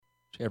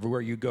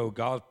Everywhere you go,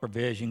 God's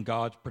provision,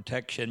 God's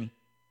protection.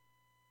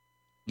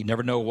 You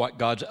never know what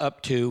God's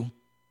up to.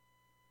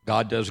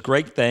 God does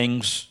great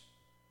things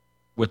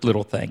with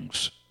little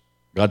things.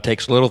 God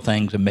takes little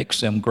things and makes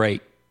them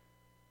great.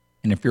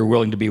 And if you're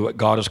willing to be what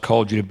God has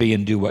called you to be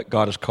and do what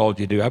God has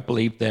called you to do, I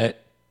believe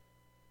that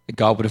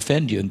God will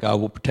defend you and God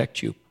will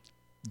protect you.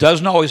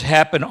 Doesn't always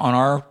happen on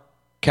our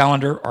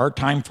calendar, our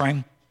time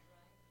frame,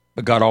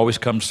 but God always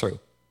comes through.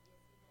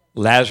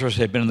 Lazarus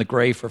had been in the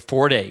grave for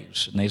 4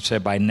 days, and they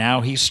said by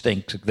now he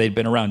stinks. They'd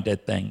been around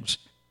dead things.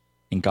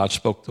 And God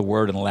spoke the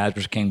word, and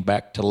Lazarus came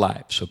back to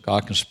life. So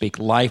God can speak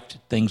life to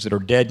things that are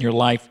dead in your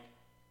life,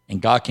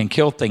 and God can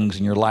kill things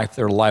in your life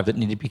that are alive that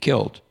need to be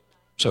killed.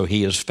 So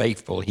he is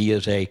faithful. He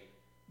is a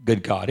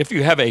good God. If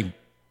you have a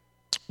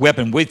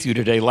weapon with you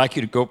today, I'd like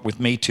you to go with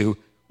me to,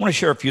 I want to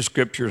share a few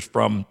scriptures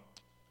from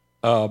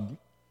 2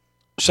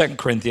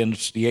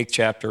 Corinthians, the 8th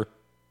chapter,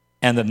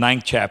 and the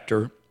 9th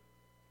chapter.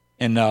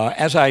 And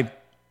as I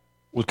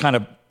was kind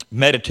of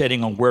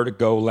meditating on where to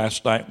go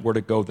last night, where to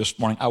go this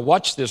morning, I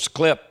watched this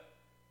clip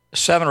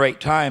 7 or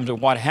 8 times,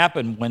 and what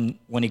happened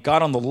when he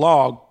got on the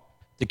log,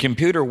 the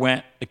computer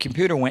went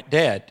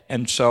dead,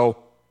 and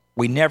so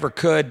we never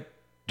saw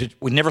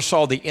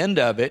the end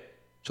of it.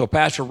 So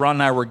Pastor Ron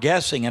and I were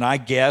guessing, and I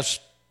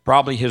guessed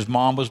probably his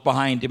mom was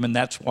behind him, and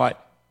that's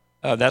what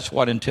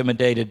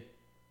intimidated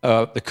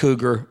the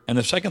cougar. And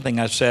the second thing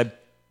I said,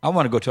 I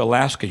want to go to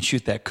Alaska and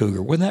shoot that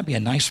cougar. Wouldn't that be a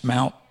nice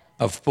mount,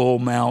 a full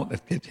mount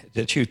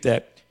to shoot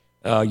that?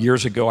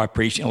 Years ago, I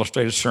preached an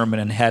illustrated sermon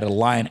and had a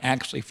lion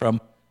actually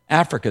from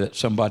Africa that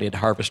somebody had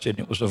harvested,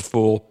 and it was a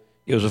full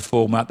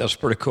mount. That's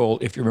pretty cool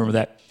if you remember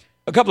that.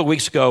 A couple of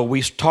weeks ago,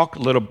 we talked a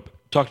little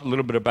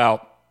bit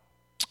about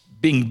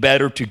being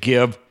better to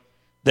give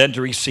than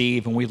to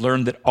receive, and we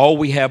learned that all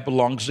we have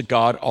belongs to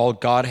God, all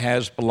God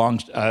has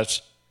belongs to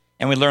us,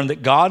 and we learned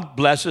that God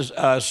blesses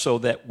us so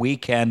that we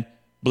can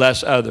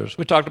bless others.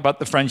 We talked about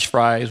the French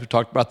fries, we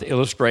talked about the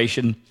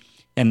illustration,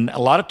 and a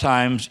lot of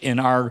times in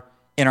our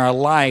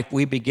life,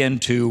 we begin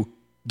to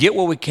get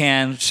what we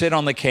can, sit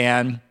on the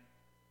can,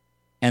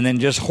 and then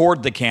just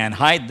hoard the can,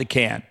 hide the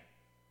can.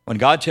 When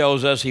God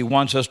tells us he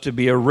wants us to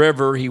be a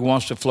river, he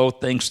wants to flow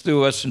things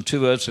through us and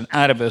to us and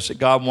out of us, that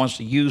God wants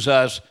to use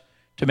us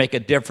to make a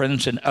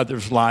difference in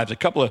others' lives. A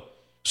couple of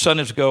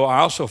Sundays ago, I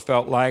also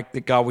felt like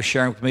that God was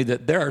sharing with me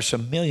that there are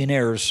some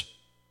millionaires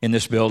in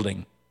this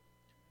building.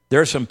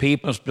 There are some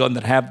people in this building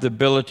that have the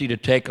ability to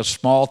take a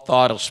small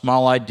thought, a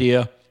small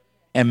idea,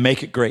 and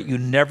make it great. You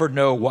never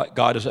know what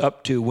God is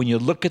up to. When you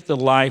look at the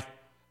life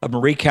of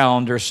Marie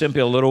Callender,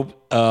 simply a little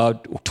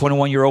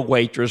 21-year-old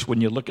waitress, when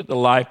you look at the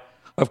life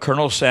of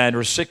Colonel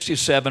Sanders,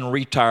 67,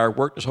 retired,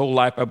 worked his whole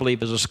life, I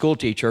believe, as a school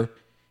teacher,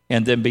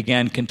 and then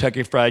began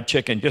Kentucky Fried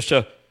Chicken. Just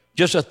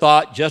a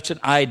thought, just an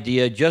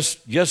idea,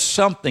 just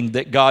something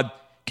that God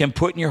can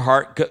put in your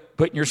heart,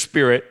 put in your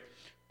spirit.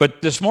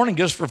 But this morning,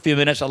 just for a few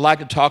minutes, I'd like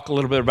to talk a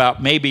little bit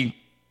about maybe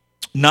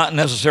not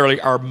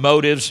necessarily our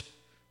motives,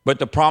 but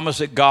the promise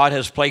that God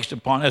has placed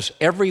upon us.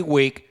 Every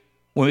week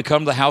when we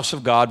come to the house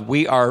of God,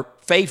 we are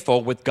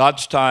faithful with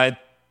God's tithe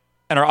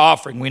and our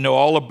offering. We know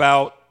all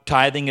about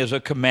tithing as a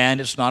command.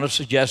 It's not a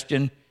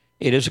suggestion.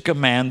 It is a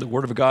command. The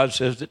Word of God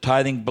says that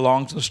tithing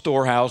belongs in the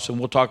storehouse, and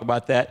we'll talk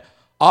about that.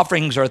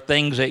 Offerings are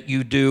things that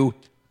you do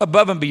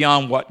above and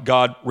beyond what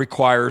God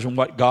requires and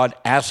what God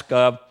asks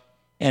of.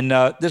 And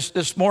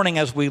this morning,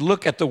 as we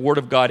look at the Word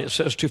of God, it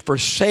says to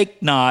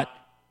forsake not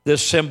the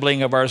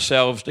assembling of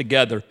ourselves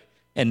together.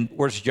 And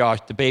where's Josh?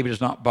 The baby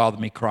does not bother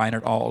me crying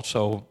at all,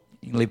 so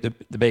you can leave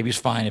the baby's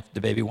fine if the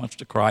baby wants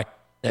to cry.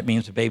 That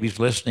means the baby's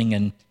listening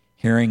and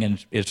hearing,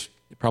 and it's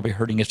probably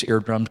hurting its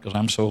eardrums because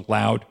I'm so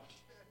loud,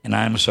 and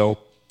I'm so.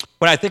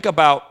 When I think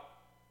about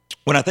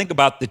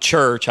the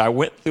church, I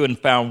went through and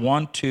found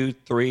 1, 2,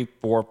 3,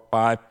 4,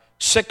 5,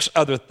 6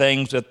 other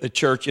things that the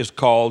church is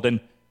called. And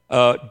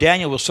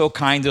Daniel was so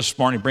kind this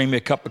morning to bring me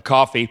a cup of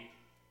coffee,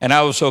 and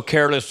I was so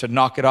careless to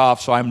knock it off.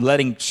 So I'm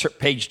letting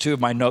page 2 of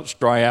my notes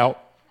dry out.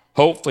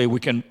 Hopefully we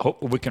can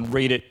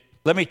read it.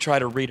 Let me try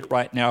to read it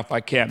right now if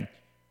I can.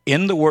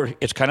 In the Word,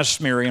 it's kind of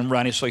smeary and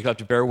runny, so you have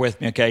to bear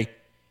with me, okay?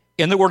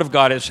 In the Word of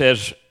God, it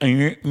says,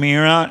 my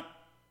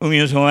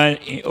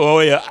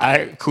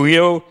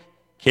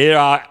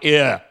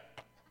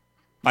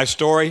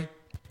story,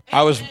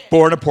 I was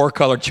born a poor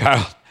colored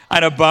child.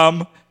 I'm a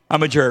bum.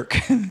 I'm a jerk.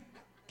 Wasn't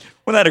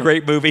that a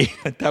great movie?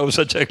 That was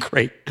such a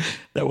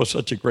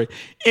great.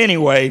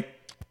 Anyway,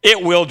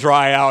 it will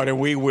dry out, and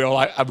we will.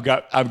 I've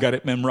got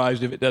it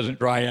memorized if it doesn't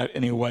dry out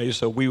anyway,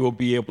 so we will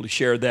be able to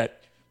share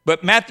that.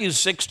 But Matthew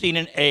 16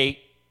 and 8,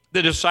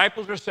 the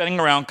disciples are sitting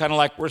around, kind of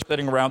like we're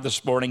sitting around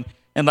this morning,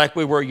 and like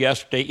we were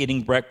yesterday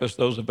eating breakfast,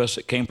 those of us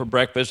that came for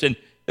breakfast, and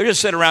they're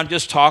just sitting around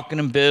just talking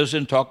and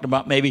visiting, talking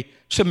about maybe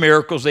some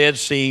miracles they had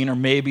seen or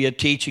maybe a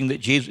teaching that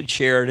Jesus had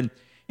shared.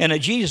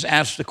 And Jesus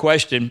asked the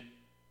question,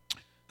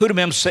 who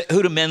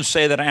do men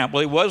say that I am?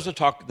 Well, he was the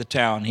talk of the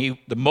town.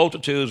 The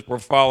multitudes were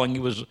following. He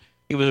was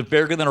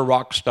bigger than a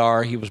rock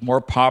star. He was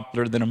more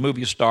popular than a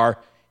movie star.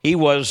 He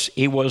was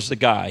the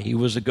guy. He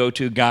was the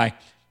go-to guy.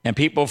 And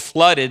people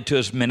flooded to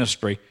his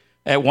ministry.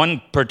 At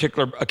one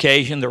particular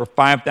occasion, there were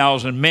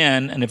 5,000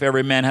 men, and if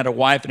every man had a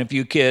wife and a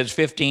few kids,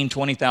 15,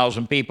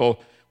 20,000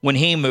 people. When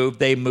he moved,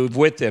 they moved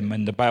with him.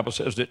 And the Bible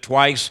says that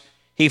twice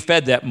he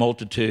fed that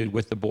multitude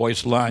with the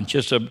boys' lunch.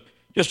 Just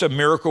a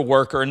miracle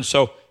worker. And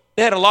so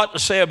they had a lot to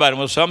say about him.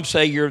 Well, some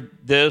say you're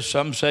this,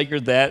 some say you're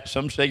that,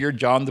 some say you're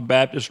John the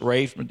Baptist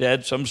raised from the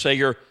dead, some say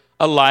you're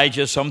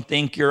Elijah, some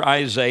think you're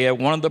Isaiah,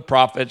 one of the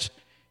prophets.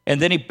 And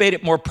then he made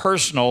it more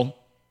personal,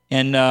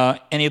 and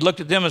he looked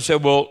at them and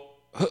said, well,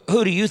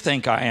 who do you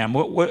think I am?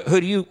 Who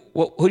do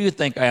you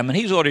think I am? And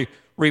he's already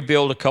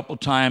revealed a couple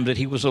times that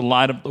he was the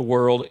light of the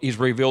world. He's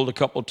revealed a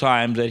couple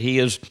times that he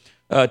is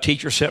a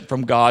teacher sent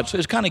from God. So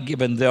he's kind of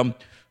given them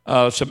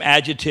some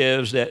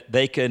adjectives that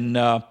they can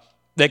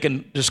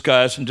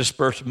discuss and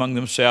disperse among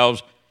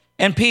themselves.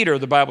 And Peter,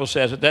 the Bible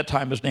says, at that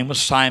time his name was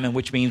Simon,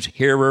 which means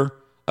hearer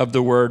of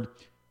the word.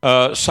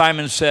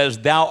 Simon says,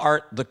 thou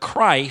art the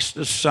Christ,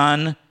 the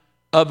Son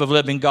of the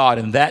living God.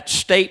 And that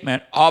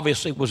statement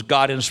obviously was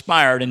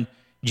God-inspired. And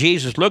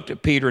Jesus looked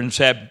at Peter and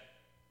said,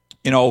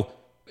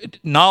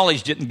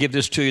 knowledge didn't give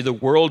this to you, the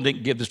world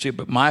didn't give this to you,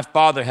 but my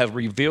Father has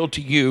revealed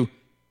to you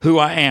who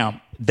I am.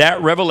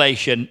 That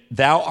revelation,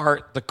 thou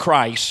art the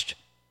Christ,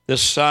 the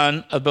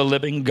Son of the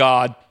living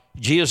God.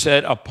 Jesus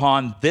said,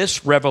 upon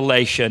this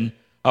revelation,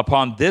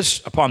 upon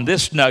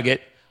this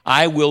nugget,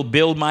 I will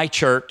build my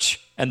church,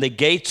 and the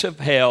gates of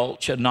hell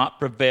shall not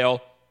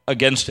prevail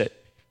against it.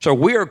 So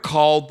we are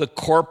called the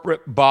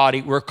corporate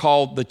body. We're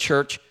called the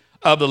church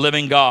of the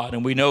living God.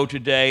 And we know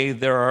today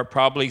there are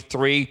probably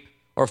 300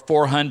 or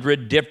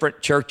 400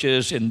 different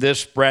churches in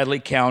this Bradley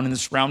County and the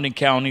surrounding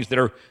counties that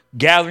are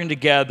gathering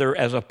together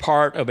as a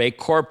part of a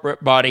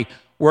corporate body.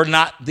 We're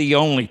not the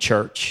only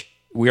church.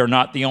 We are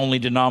not the only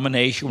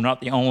denomination. We're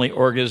not the only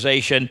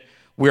organization.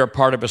 We are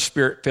part of a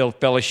spirit-filled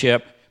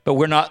fellowship, but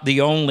we're not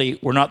the only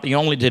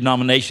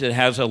denomination that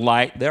has a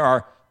light. There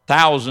are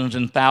thousands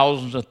and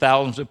thousands and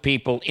thousands of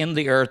people in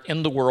the earth,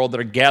 in the world, that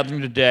are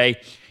gathering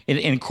today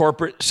in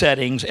corporate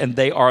settings, and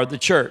they are the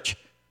church.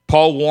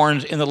 Paul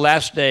warns in the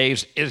last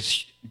days,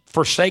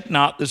 forsake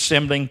not the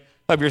assembling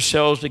of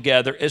yourselves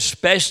together,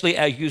 especially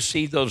as you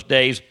see those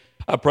days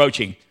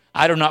approaching.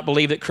 I do not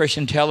believe that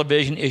Christian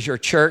television is your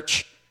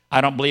church.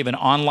 I don't believe an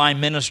online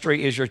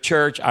ministry is your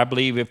church. I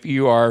believe if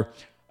you are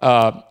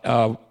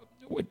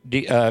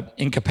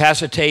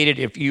incapacitated,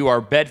 if you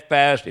are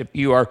bedfast, if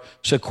you are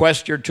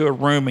sequestered to a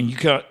room and you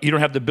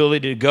don't have the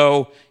ability to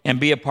go and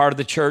be a part of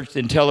the church,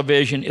 then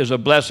television is a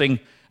blessing.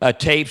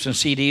 Tapes and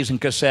CDs and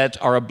cassettes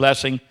are a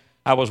blessing.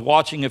 I was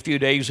watching a few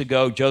days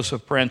ago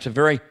Joseph Prince, a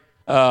very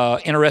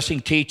interesting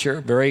teacher,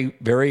 very,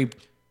 very,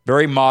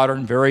 very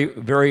modern, very,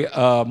 very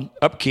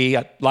upkey.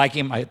 I like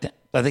him. I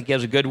think he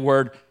has a good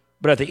word.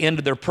 But at the end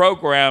of their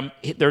program,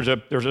 there's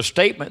a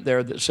statement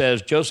there that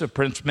says Joseph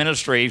Prince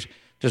Ministries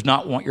does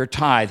not want your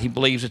tithe. He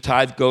believes the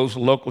tithe goes to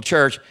the local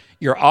church.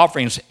 Your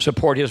offerings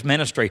support his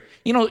ministry.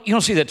 You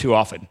don't see that too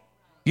often.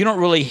 You don't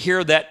really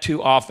hear that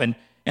too often.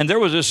 And there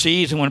was a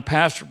season when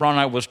Pastor Ron and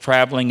I was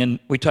traveling and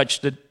we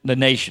touched the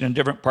nation in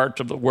different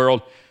parts of the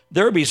world.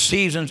 There would be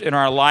seasons in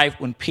our life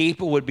when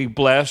people would be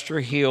blessed or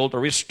healed or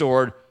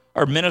restored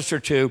or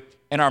ministered to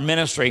in our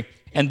ministry,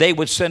 and they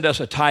would send us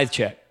a tithe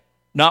check.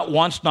 Not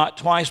once, not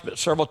twice, but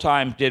several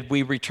times did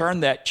we return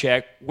that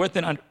check with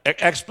an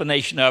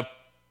explanation of,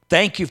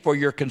 thank you for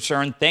your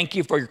concern, thank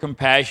you for your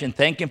compassion,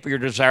 thank you for your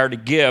desire to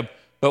give,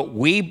 but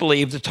we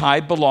believe the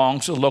tithe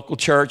belongs to the local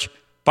church.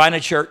 Find a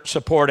church,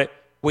 support it.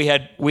 We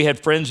had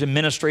friends in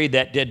ministry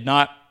that did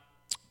not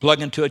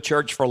plug into a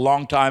church for a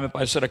long time. If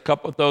I said a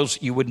couple of those,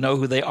 you would know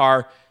who they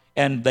are.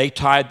 And they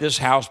tithed this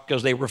house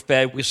because they were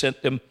fed. We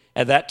sent them,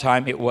 at that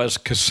time, it was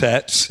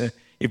cassettes,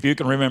 if you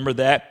can remember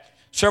that.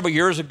 Several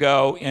years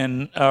ago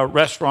in a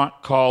restaurant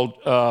called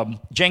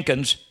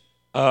Jenkins,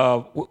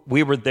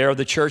 we were there.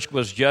 The church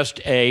was just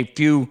a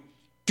few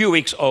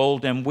weeks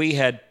old, and we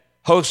had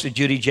hosted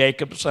Judy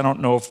Jacobs. I don't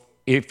know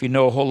if you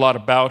know a whole lot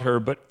about her,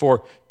 but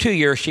for 2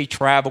 years she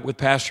traveled with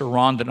Pastor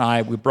Ron and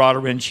I. We brought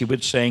her in, she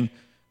would sing,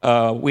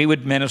 we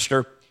would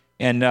minister,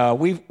 and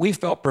we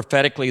felt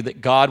prophetically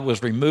that God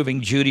was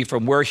removing Judy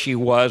from where she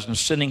was and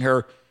sending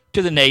her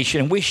to the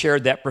nation. And we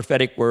shared that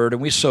prophetic word,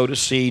 and we sowed a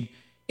seed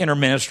in her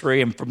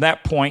ministry. And from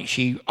that point,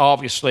 she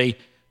obviously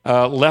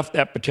left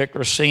that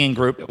particular singing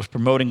group that was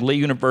promoting Lee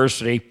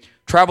University,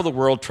 traveled the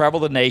world,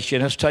 traveled the nation,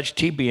 has touched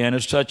TBN,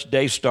 has touched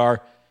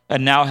Daystar,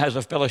 and now has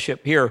a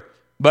fellowship here.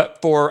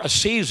 But for a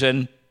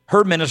season,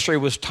 her ministry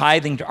was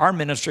tithing to our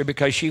ministry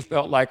because she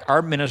felt like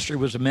our ministry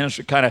was a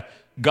ministry kind of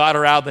got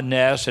her out of the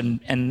nest, and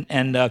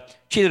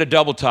she did a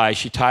double tithe.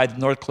 She tithed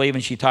North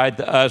Cleveland, she tithed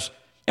to us,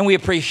 and we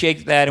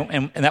appreciate that,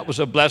 and that was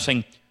a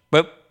blessing.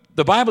 But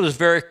the Bible is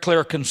very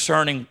clear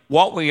concerning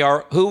what we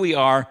are, who we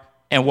are,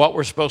 and what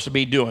we're supposed to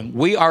be doing.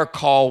 We are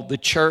called the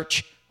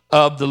church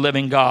of the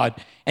living God.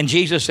 And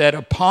Jesus said,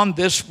 upon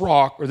this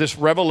rock, or this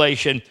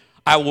revelation,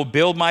 I will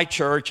build my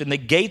church, and the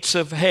gates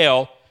of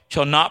hell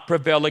shall not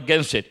prevail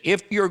against it.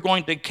 If you're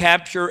going to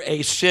capture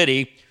a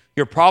city,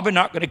 you're probably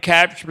not going to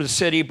capture the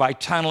city by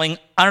tunneling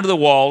under the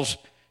walls.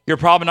 You're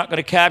probably not going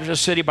to capture the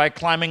city by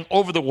climbing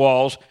over the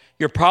walls.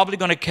 you're probably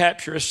going to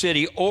capture a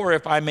city, or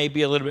if I may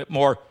be a little bit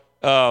more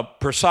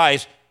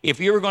precise, if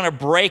you were going to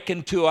break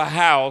into a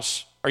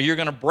house or you're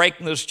going to break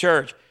in this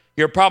church,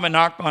 you're probably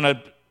not going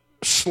to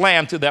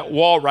slam through that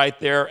wall right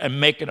there and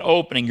make an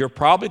opening. You're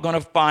probably going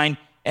to find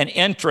an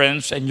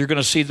entrance, and you're going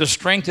to see the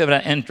strength of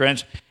that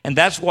entrance, and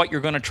that's what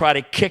you're going to try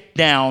to kick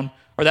down,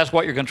 or that's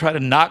what you're going to try to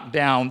knock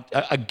down,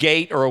 a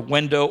gate or a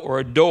window or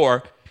a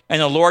door. And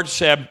the Lord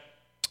said,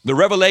 the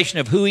revelation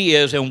of who he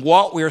is and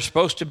what we are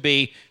supposed to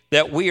be,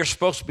 that we are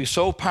supposed to be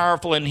so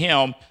powerful in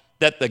him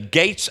that the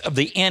gates of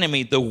the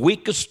enemy, the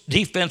weakest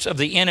defense of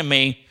the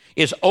enemy,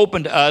 is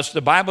open to us.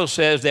 The Bible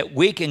says that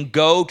we can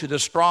go to the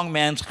strong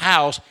man's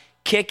house,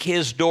 kick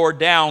his door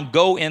down,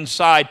 go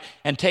inside,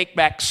 and take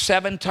back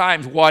 7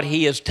 times what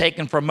he has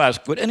taken from us.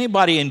 Would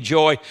anybody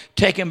enjoy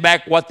taking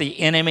back what the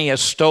enemy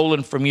has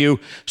stolen from you?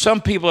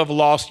 Some people have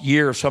lost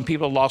years. Some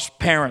people have lost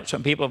parents.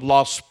 Some people have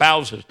lost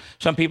spouses.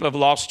 Some people have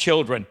lost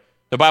children.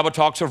 The Bible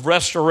talks of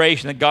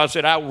restoration, that God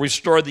said, I will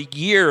restore the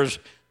years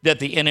that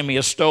the enemy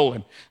has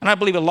stolen. And I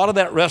believe a lot of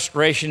that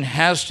restoration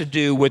has to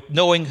do with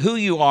knowing who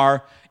you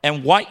are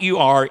and what you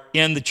are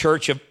in the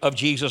church of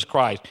Jesus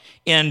Christ.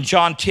 In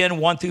John 10,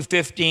 1 through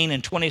 15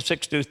 and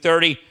 26 through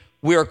 30,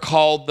 we are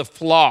called the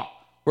flock.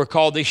 We're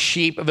called the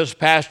sheep of his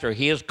pasture.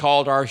 He is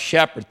called our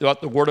shepherd. Throughout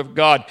the word of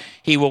God,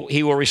 he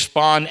will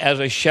respond as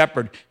a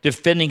shepherd,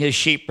 defending his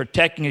sheep,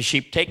 protecting his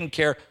sheep, taking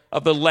care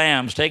of the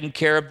lambs, taking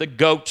care of the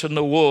goats and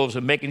the wolves,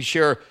 and making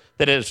sure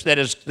that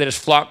his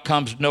flock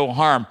comes no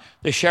harm.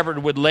 The shepherd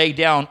would lay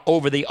down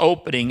over the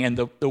opening, and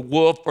the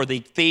wolf or the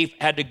thief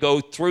had to go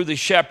through the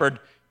shepherd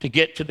to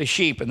get to the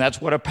sheep, and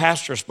that's what a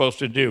pastor is supposed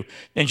to do.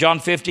 In John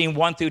 15,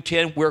 1 through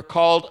 10, we're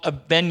called a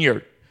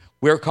vineyard.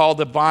 We're called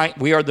the vine.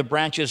 We are the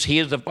branches. He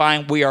is the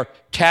vine. We are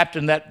tapped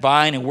in that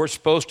vine, and we're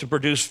supposed to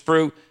produce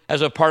fruit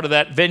as a part of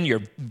that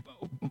vineyard.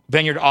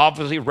 Vineyard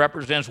obviously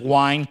represents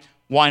wine.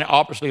 Wine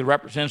obviously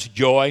represents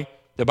joy.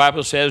 The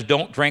Bible says,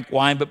 don't drink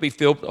wine, but be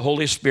filled with the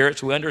Holy Spirit.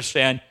 So we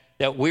understand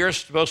that we are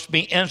supposed to be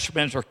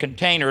instruments or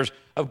containers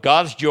of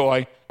God's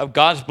joy, of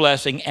God's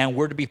blessing, and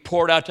we're to be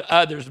poured out to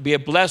others to be a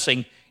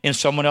blessing in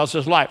someone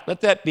else's life.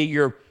 Let that be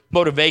your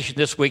motivation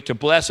this week, to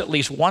bless at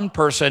least one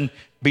person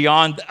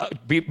beyond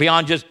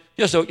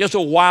just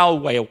a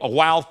wild way, a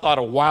wild thought,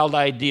 a wild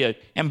idea,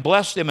 and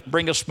bless them and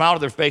bring a smile to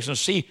their face and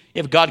see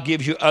if God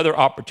gives you other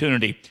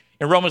opportunity.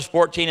 In Romans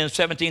 14 and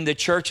 17, the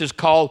church is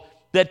called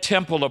the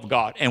temple of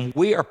God, and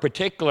we are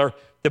particular.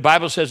 The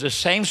Bible says the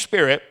same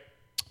Spirit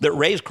that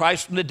raised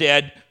Christ from the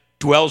dead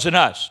dwells in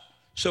us.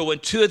 So when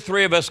 2 or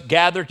 3 of us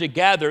gather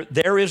together,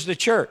 there is the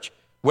church.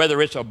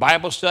 Whether it's a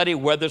Bible study,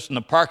 whether it's in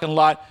the parking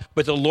lot,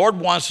 but the Lord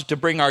wants us to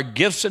bring our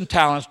gifts and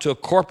talents to a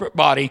corporate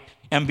body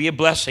and be a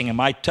blessing. Am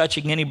I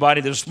touching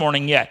anybody this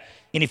morning yet?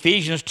 In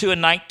Ephesians 2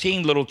 and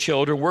 19, little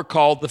children, we're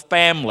called the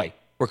family.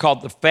 We're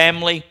called the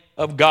family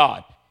of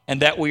God,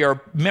 and that we are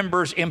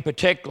members in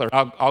particular.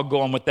 I'll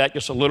go on with that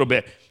just a little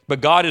bit. But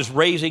God is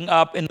raising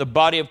up in the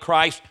body of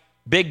Christ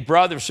big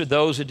brothers to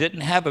those who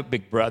didn't have a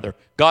big brother.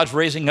 God's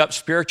raising up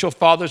spiritual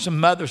fathers and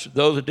mothers to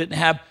those who didn't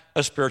have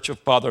a spiritual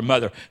father or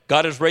mother.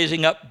 God is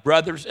raising up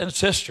brothers and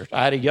sisters.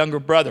 I had a younger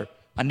brother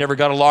I never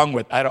got along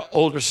with. I had an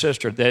older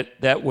sister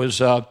that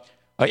was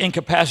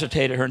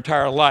incapacitated her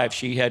entire life.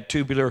 She had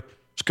tubular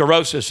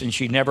sclerosis, and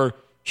she never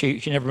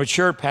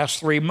matured past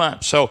 3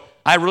 months. So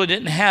I really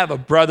didn't have a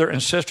brother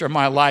and sister in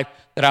my life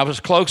that I was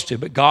close to.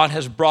 But God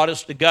has brought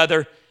us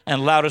together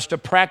and allowed us to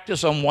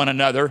practice on one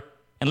another.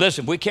 And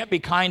listen, if we can't be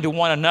kind to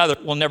one another,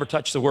 we'll never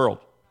touch the world.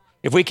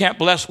 If we can't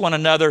bless one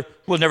another,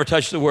 we'll never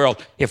touch the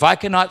world. If I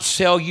cannot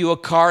sell you a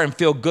car and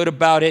feel good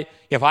about it,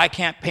 if I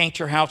can't paint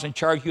your house and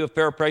charge you a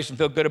fair price and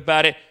feel good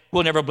about it,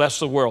 we'll never bless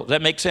the world. Does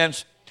that make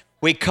sense?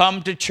 We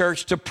come to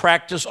church to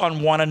practice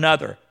on one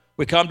another.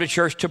 We come to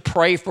church to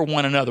pray for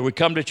one another. We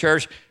come to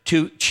church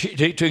to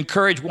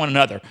encourage one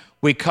another.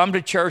 We come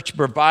to church to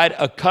provide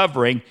a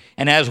covering,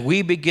 and as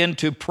we begin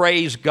to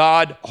praise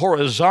God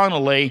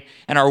horizontally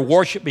and our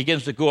worship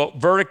begins to go up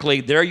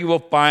vertically, there you will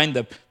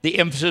find the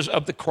emphasis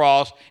of the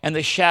cross and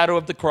the shadow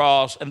of the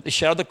cross. And at the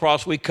shadow of the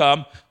cross we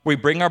come, we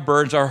bring our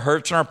burdens, our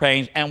hurts, and our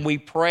pains, and we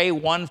pray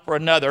one for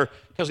another,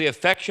 because the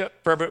affectionate,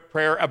 fervent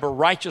prayer of a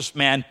righteous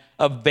man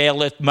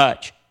availeth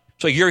much.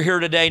 So you're here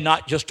today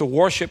not just to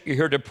worship, you're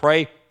here to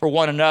pray for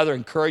one another,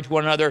 encourage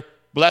one another,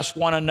 bless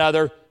one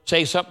another,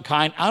 say something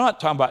kind. I'm not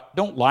talking about,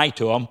 don't lie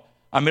to them.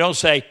 I mean, don't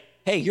say,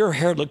 hey, your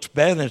hair looks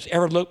better than it's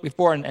ever looked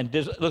before, and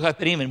does it look like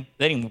they didn't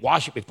even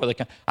wash it before they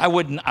come. I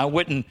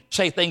wouldn't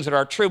say things that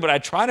are true, but I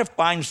try to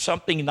find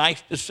something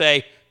nice to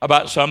say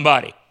about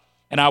somebody.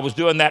 And I was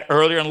doing that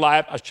earlier in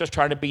life. I was just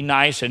trying to be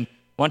nice. And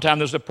one time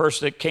there was a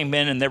person that came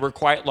in, and they were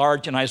quite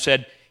large, and I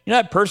said, you know,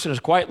 that person is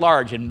quite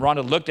large. And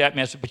Rhonda looked at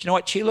me and I said, but you know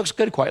what? She looks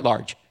good, quite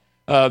large.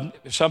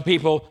 Some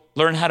people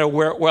learn how to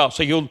wear it well.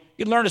 So you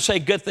learn to say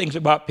good things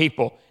about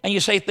people, and you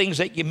say things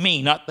that you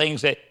mean, not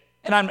things that,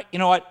 and you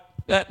know what?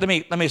 Let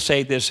me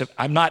say this.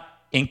 I'm not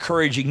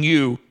encouraging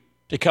you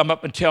to come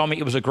up and tell me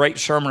it was a great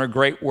sermon or a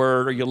great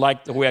word, or you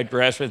like the way I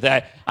dress with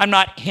that. I'm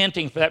not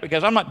hinting for that,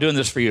 because I'm not doing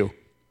this for you.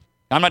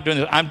 I'm not doing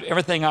this.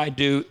 Everything I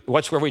do,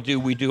 whatsoever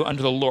we do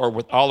under the Lord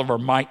with all of our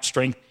might,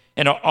 strength,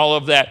 and all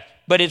of that.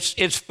 But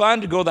it's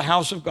fun to go to the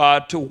house of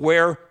God to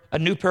wear a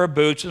new pair of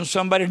boots and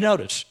somebody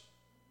notice.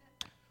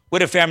 We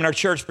had a family in our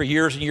church for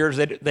years and years.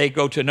 They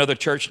go to another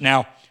church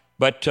now,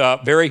 but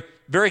very,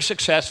 very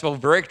successful,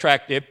 very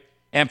attractive.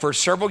 And for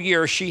several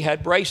years, she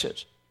had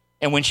braces.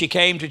 And when she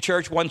came to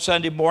church one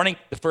Sunday morning,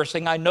 the first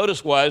thing I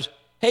noticed was,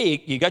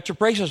 hey, you got your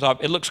braces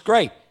off. It looks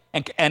great.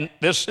 And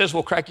this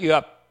will crack you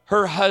up.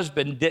 Her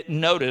husband didn't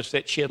notice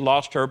that she had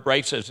lost her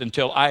braces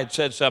until I had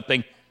said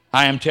something.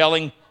 I am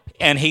telling,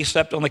 and he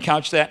slept on the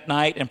couch that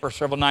night and for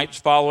several nights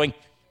following.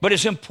 But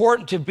it's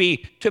important to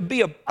be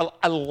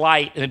a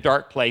light in a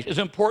dark place. It's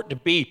important to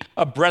be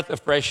a breath of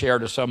fresh air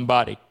to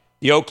somebody.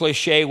 The old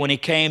cliche, when he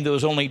came, there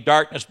was only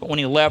darkness, but when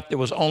he left, there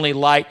was only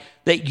light.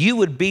 That you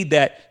would be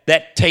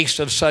that taste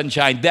of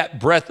sunshine, that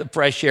breath of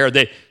fresh air,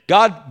 that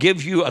God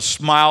gives you a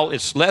smile.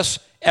 It's less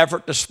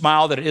effort to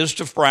smile than it is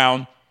to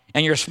frown,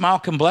 and your smile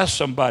can bless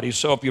somebody.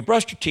 So if you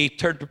brush your teeth,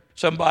 turn to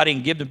somebody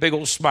and give them a big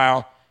old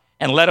smile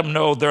and let them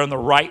know they're in the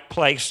right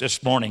place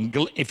this morning.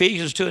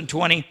 Ephesians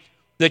 2:20,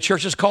 the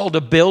church is called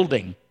a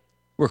building.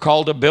 We're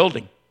called a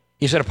building.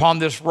 He said, upon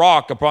this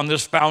rock, upon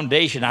this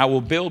foundation, I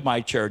will build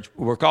my church.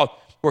 We're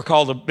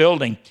called a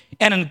building.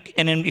 And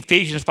in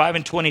Ephesians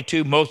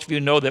 5:22, most of you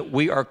know that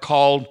we are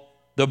called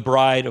the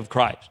bride of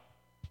Christ.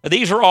 Now,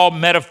 these are all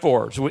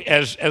metaphors.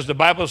 As the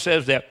Bible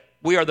says that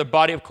we are the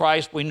body of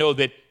Christ, we know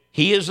that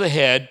he is the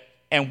head,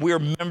 and we're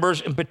members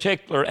in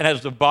particular. And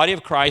as the body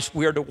of Christ,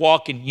 we are to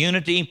walk in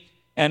unity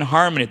and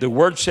harmony. The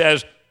word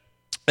says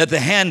that the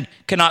hand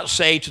cannot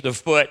say to the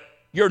foot,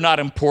 you're not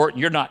important,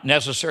 you're not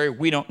necessary,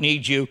 we don't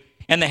need you.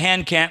 And the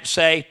hand can't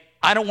say,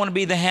 I don't want to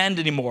be the hand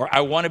anymore.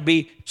 I want to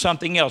be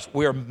something else.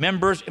 We are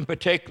members in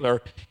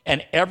particular,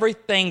 and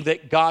everything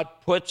that God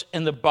puts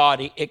in the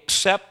body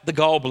except the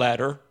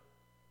gallbladder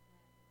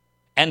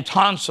and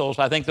tonsils,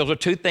 I think those are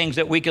two things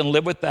that we can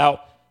live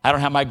without. I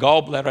don't have my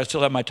gallbladder, I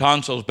still have my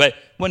tonsils. But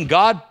when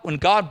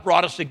God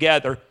brought us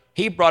together,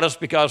 he brought us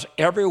because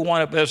every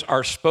one of us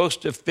are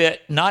supposed to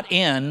fit not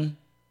in,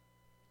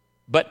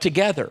 but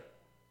together.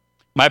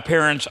 My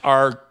parents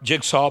are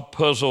jigsaw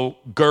puzzle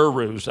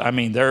gurus. I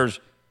mean,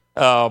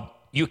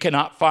 you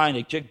cannot find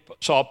a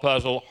jigsaw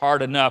puzzle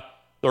hard enough.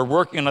 They're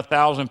working on a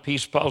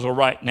 1,000-piece puzzle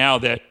right now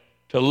that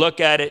to look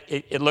at it,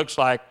 it looks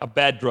like a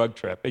bad drug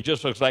trip. It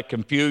just looks like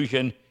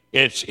confusion.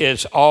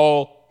 It's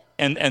all,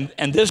 and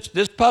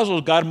this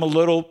puzzle's got them a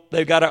little,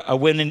 they got a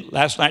win in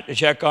last night to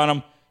check on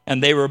them,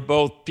 and they were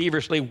both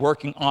feverishly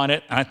working on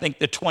it. And I think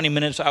the 20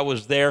 minutes I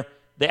was there,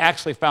 they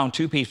actually found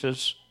 2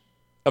 pieces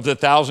of the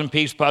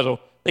 1,000-piece puzzle.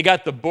 They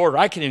got the border.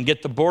 I can't even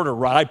get the border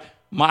right.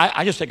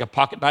 I just take a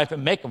pocket knife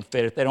and make them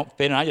fit. If they don't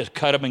fit, and I just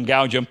cut them and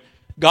gouge them.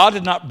 God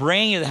did not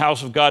bring you to the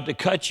house of God to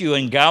cut you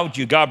and gouge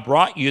you. God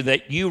brought you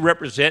that you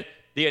represent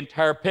the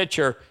entire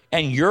picture,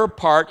 and your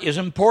part is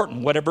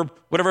important.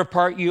 Whatever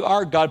part you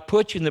are, God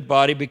put you in the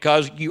body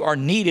because you are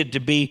needed to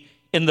be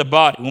in the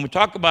body. When we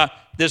talk about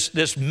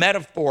this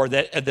metaphor,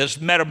 this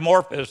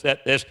metamorphosis,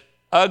 that this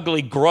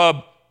ugly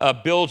grub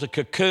builds a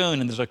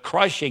cocoon, and there's a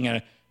crushing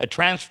and a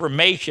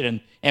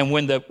transformation, and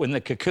when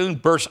the cocoon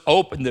bursts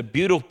open, the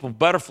beautiful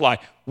butterfly,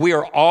 we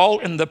are all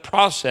in the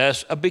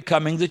process of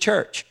becoming the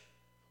church.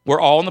 We're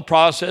all in the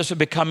process of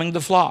becoming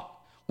the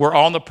flock. We're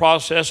all in the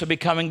process of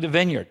becoming the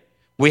vineyard.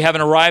 We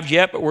haven't arrived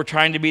yet, but we're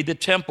trying to be the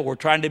temple. We're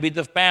trying to be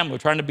the family. We're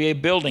trying to be a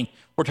building.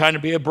 We're trying to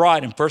be a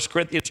bride. In 1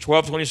 Corinthians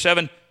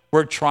 12:27,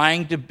 we're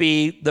trying to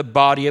be the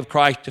body of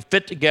Christ, to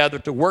fit together,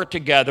 to work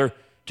together,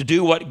 to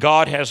do what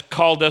God has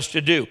called us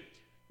to do.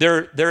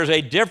 There's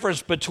a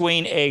difference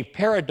between a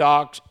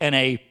paradox and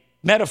a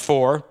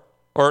metaphor,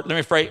 or let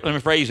me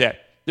phrase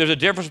that. There's a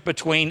difference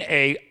between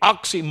a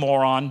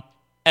oxymoron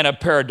and a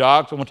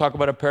paradox, and we'll talk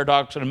about a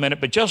paradox in a minute,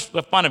 but just for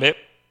the fun of it,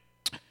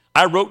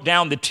 I wrote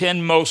down the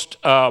 10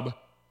 most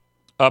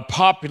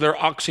popular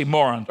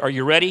oxymorons. Are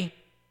you ready?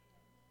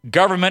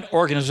 Government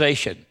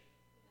organization.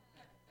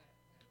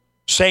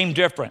 Same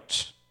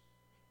difference.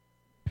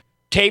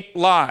 Tape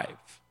live.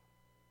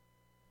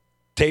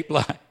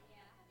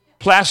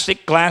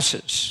 Plastic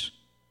glasses.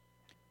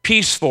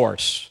 Peace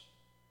Force.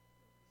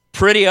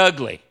 Pretty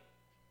ugly.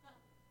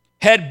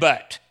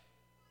 Headbutt.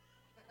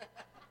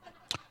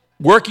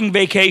 Working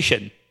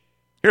vacation.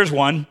 Here's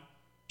one.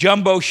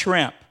 Jumbo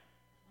shrimp.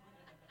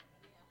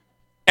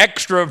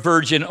 Extra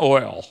virgin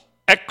oil.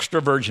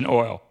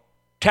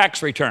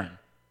 Tax return.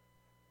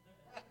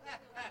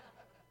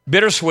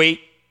 Bittersweet.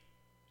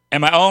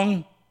 And my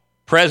own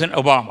President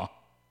Obama.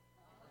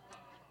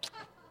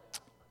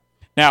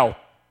 Now,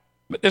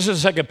 this is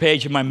the second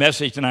page of my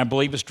message, and I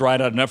believe it's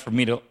dried out enough for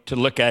me to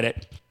look at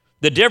it.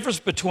 The difference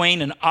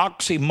between an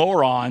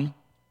oxymoron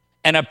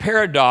and a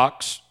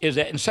paradox is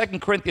that in 2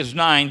 Corinthians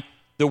 9,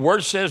 the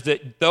word says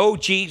that though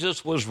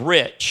Jesus was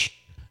rich,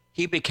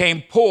 he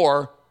became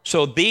poor,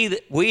 so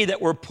we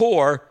that were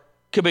poor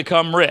could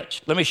become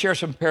rich. Let me share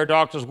some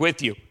paradoxes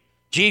with you.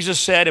 Jesus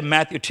said in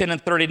Matthew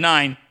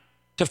 10:39,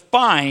 to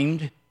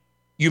find,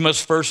 you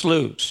must first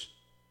lose.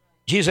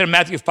 Jesus said in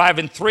Matthew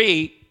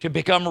 5:3, to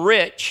become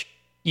rich,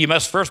 you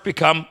must first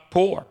become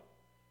poor.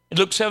 In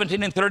Luke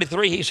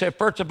 17:33, he said,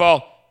 first of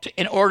all,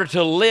 in order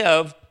to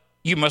live,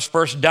 you must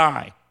first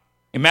die.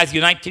 In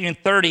Matthew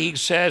 19:30, he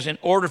says, in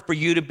order for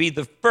you to be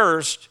the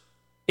first,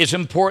 it's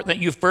important that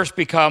you first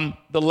become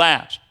the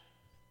last.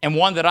 And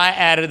one that I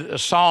added, the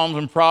Psalms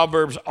and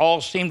Proverbs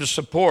all seem to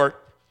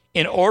support,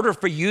 in order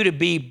for you to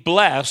be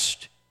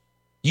blessed,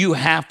 you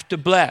have to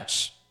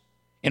bless.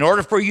 In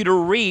order for you to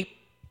reap,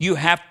 you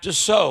have to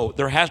sow.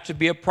 There has to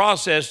be a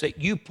process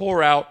that you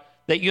pour out,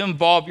 that you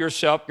involve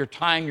yourself, your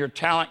time, your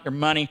talent, your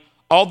money,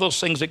 all those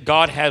things that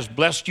God has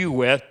blessed you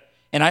with.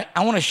 And I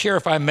want to share,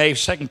 if I may,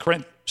 2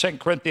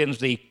 Corinthians,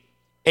 the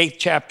 8th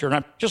chapter, and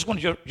I just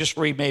want to just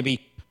read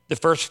maybe the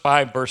first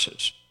 5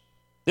 verses.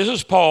 This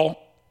is Paul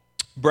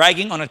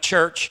bragging on a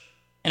church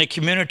in a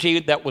community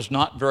that was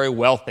not very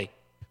wealthy.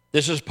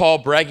 This is Paul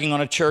bragging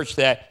on a church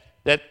that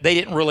they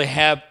didn't really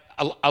have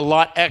a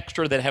lot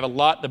extra, that have a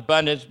lot in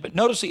abundance. But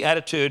notice the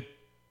attitude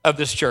of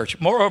this church.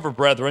 Moreover,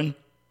 brethren,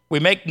 we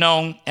make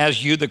known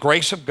as you the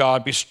grace of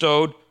God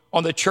bestowed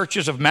on the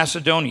churches of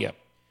Macedonia,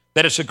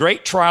 that it's a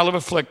great trial of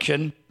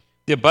affliction,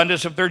 the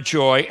abundance of their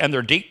joy, and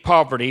their deep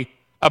poverty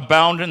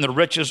abound in the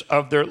riches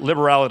of their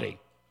liberality.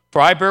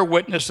 For I bear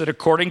witness that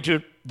according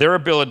to their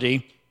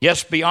ability,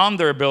 yes, beyond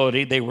their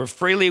ability, they were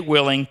freely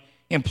willing,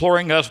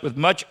 imploring us with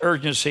much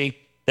urgency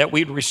that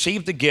we'd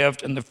receive the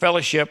gift and the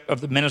fellowship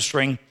of the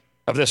ministering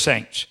of the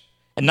saints.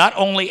 And not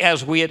only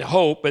as we had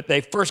hoped, but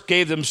they first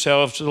gave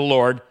themselves to the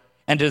Lord,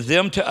 and to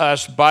them to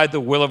us by the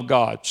will of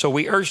God. So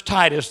we urged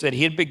Titus that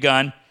he had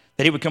begun,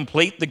 that he would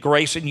complete the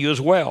grace in you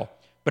as well.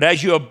 But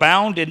as you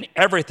abound in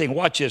everything,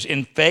 watch this,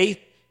 in faith,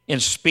 in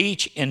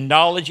speech, in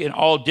knowledge, in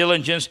all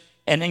diligence,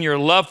 and in your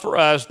love for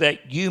us,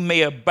 that you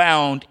may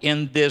abound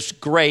in this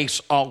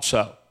grace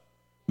also.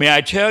 May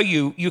I tell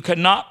you, you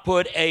cannot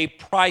put a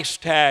price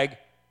tag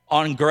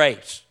on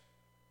grace.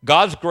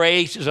 God's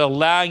grace is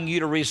allowing you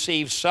to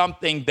receive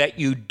something that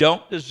you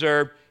don't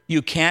deserve,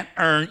 you can't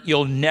earn,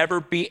 you'll never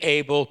be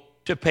able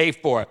to pay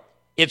for it.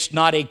 It's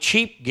not a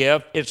cheap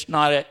gift. It's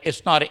not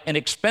an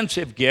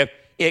expensive gift.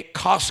 It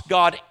cost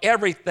God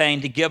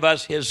everything to give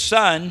us his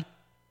son.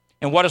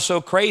 And what is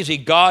so crazy,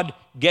 God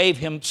gave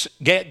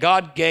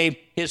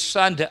his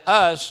son to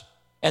us,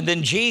 and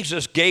then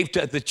Jesus gave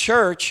to the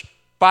church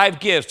 5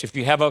 gifts. If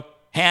you have a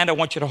hand, I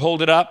want you to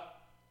hold it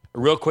up. A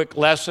real quick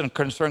lesson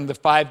concerning the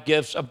 5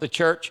 gifts of the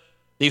church.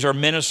 These are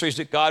ministries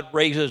that God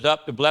raises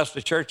up to bless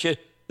the church.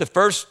 The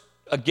first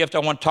gift I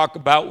want to talk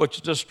about, which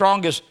is the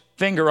strongest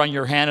finger on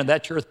your hand, and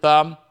that's your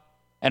thumb.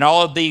 And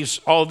all of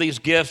these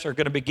gifts are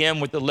going to begin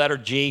with the letter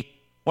G.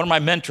 One of my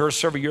mentors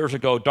several years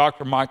ago,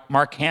 Dr.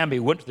 Mark Hamby,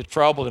 went to the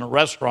trouble in a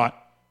restaurant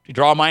to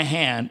draw my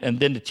hand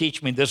and then to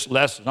teach me this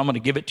lesson. I'm going to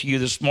give it to you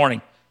this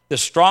morning. The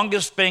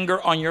strongest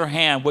finger on your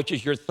hand, which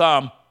is your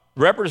thumb,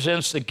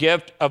 represents the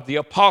gift of the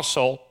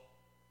apostle,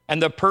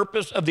 and the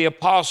purpose of the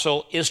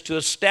apostle is to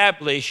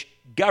establish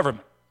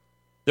government.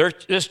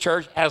 This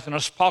church has an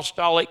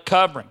apostolic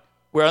covering.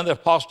 We're under the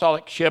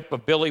apostoleship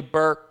of Billy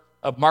Burke,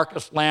 of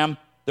Marcus Lamb.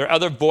 There are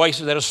other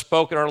voices that have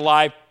spoken in our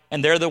life,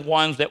 and they're the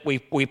ones that we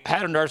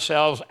patterned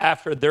ourselves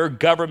after their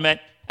government,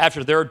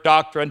 after their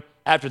doctrine,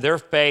 after their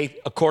faith,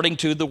 according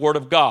to the Word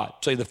of God.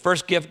 So the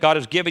first gift God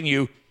has given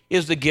you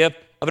is the gift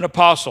of an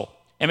apostle.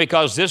 And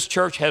because this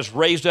church has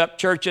raised up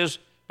churches,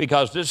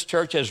 because this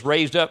church has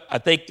raised up, I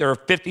think there are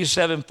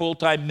 57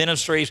 full-time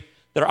ministries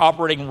that are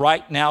operating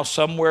right now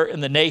somewhere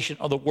in the nation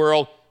or the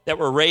world that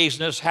were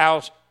raised in this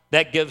house.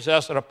 That gives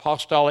us an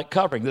apostolic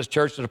covering. This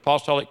church is an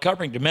apostolic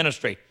covering to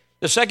ministry.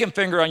 The second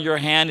finger on your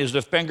hand is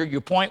the finger you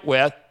point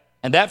with,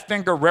 and that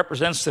finger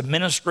represents the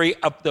ministry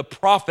of the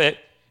prophet,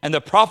 and the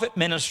prophet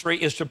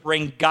ministry is to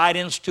bring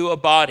guidance to a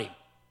body.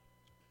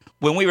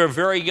 When we were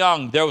very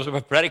young, there was a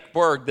prophetic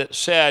word that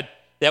said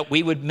that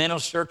we would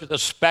minister to the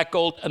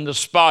speckled and the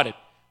spotted.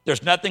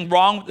 There's nothing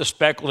wrong with the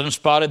speckled and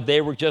spotted.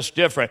 They were just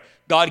different.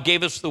 God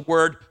gave us the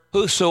word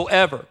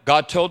whosoever.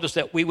 God told us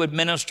that we would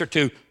minister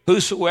to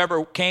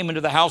whosoever came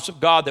into the house of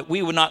God, that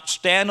we would not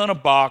stand on a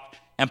box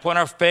and point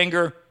our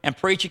finger and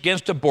preach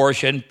against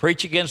abortion,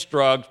 preach against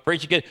drugs,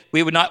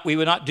 we would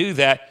not do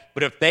that.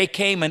 But if they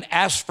came and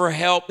asked for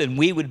help, then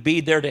we would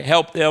be there to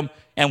help them,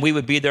 and we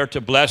would be there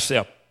to bless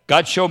them.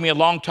 God showed me a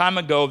long time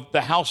ago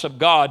the house of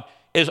God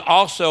is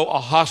also a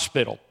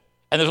hospital.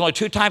 And there's only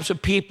 2 types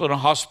of people in a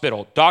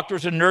hospital: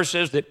 doctors and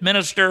nurses that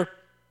minister,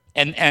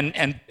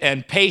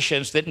 and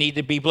patients that need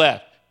to be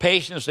blessed,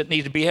 patients that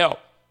need to be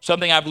helped.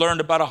 Something I've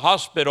learned about a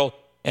hospital,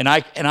 and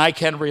I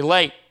can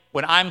relate.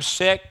 When I'm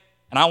sick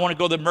and I want to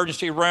go to the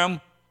emergency room,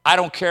 I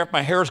don't care if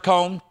my hair's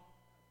combed.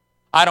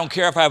 I don't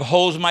care if I have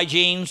holes in my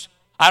jeans.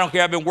 I don't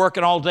care if I've been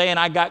working all day and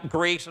I got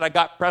grease and I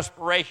got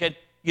perspiration.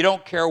 You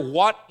don't care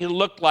what you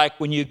look like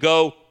when you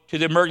go to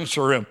the emergency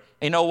room.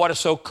 And you know what is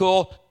so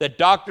cool? The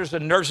doctors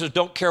and nurses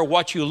don't care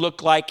what you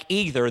look like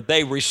either.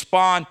 They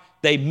respond,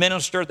 they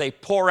minister, they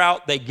pour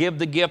out, they give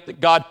the gift that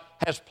God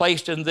has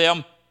placed in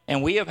them.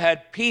 And we have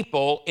had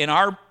people in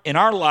our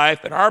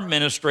life, in our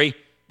ministry,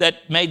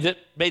 that made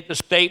the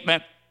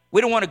statement, we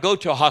don't want to go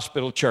to a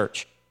hospital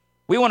church.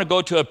 We want to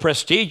go to a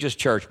prestigious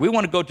church. We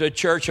want to go to a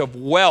church of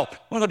wealth.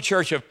 We want to go to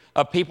a church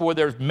of people where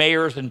there's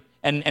mayors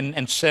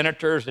and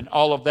senators and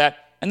all of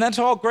that. And that's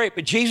all great.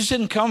 But Jesus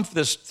didn't come for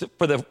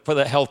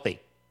the healthy.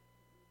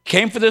 He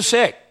came for the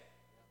sick.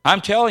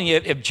 I'm telling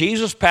you, if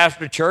Jesus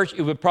pastored a church,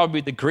 it would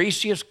probably be the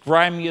greasiest,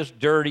 grimiest,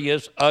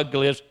 dirtiest,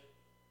 ugliest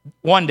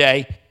one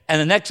day. And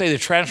the next day, the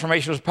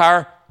transformation of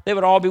power, they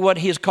would all be what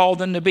he has called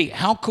them to be.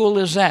 How cool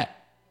is that?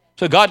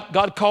 So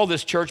God called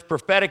this church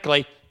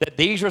prophetically that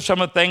these are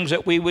some of the things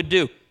that we would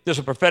do. There's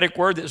a prophetic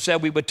word that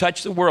said we would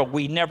touch the world.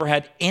 We never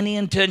had any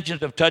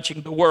intentions of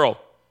touching the world.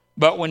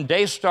 But when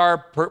Daystar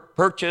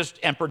purchased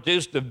and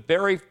produced the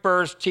very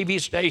first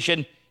TV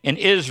station in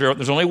Israel,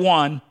 there's only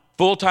one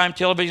full-time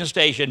television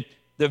station,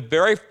 the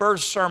very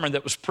first sermon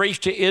that was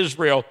preached to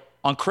Israel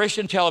on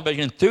Christian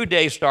television through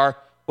Daystar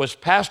was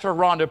Pastor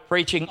Rhonda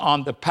preaching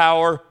on the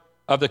power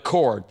of the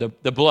cord,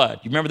 the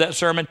blood. You remember that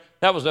sermon?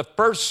 That was the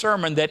first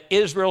sermon that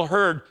Israel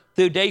heard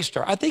through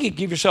Daystar. I think you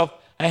give yourself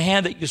a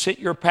hand that you sent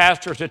your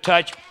pastors to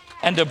touch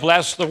and to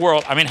bless the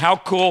world. I mean, how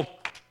cool.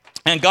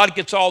 And God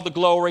gets all the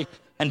glory,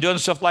 and doing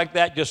stuff like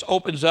that just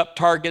opens up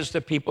targets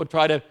that people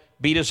try to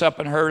beat us up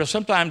and hurt us.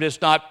 Sometimes it's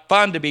not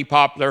fun to be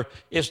popular.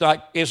 It's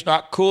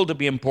not cool to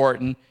be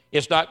important.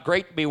 It's not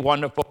great to be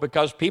wonderful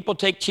because people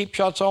take cheap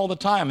shots all the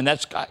time, and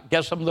that's, I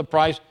guess, some of the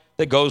price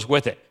that goes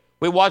with it.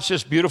 We watched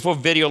this beautiful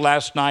video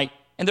last night,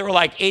 and there were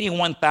like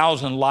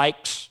 81,000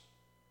 likes,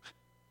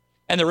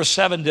 and there were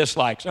 7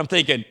 dislikes. I'm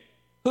thinking,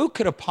 who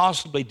could have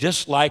possibly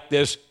disliked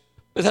this?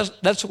 But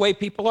that's the way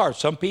people are.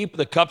 Some people,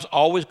 the cup's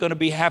always going to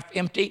be half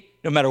empty,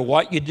 no matter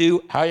what you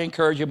do, how you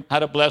encourage them, how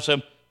to bless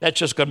them. That's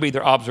just going to be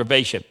their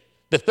observation.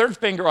 The third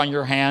finger on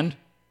your hand,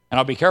 and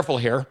I'll be careful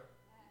here,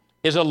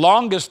 is the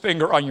longest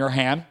finger on your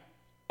hand,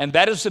 and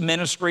that is the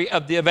ministry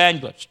of the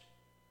evangelist.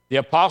 The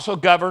apostle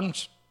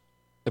governs,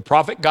 the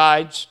prophet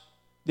guides,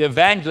 the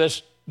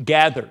evangelist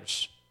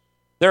gathers.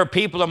 There are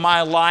people in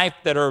my life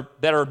that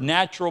are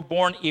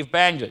natural-born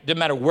evangelists. It doesn't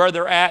matter where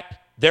they're at,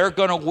 they're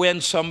going to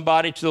win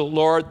somebody to the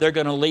Lord. They're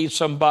going to lead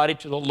somebody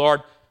to the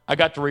Lord. I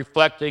got to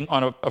reflecting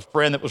on a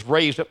friend that was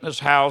raised up in his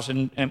house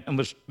and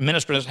was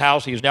ministering in his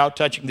house. He's now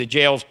touching the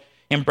jails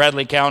in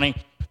Bradley County.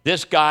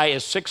 This guy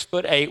is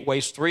 6'8",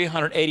 weighs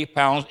 380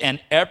 pounds,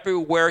 and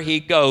everywhere he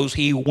goes,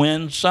 he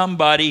wins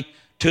somebody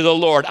to the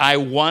Lord. I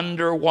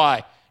wonder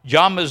why.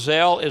 John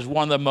Mazzell is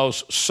one of the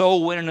most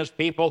soul-winningest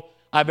people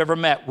I've ever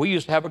met. We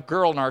used to have a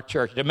girl in our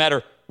church. No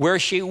matter where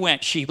she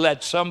went, she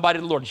led somebody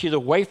to the Lord. She's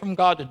away from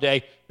God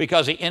today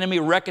because the enemy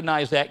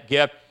recognized that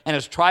gift and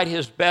has tried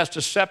his best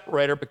to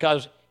separate her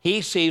because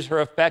he sees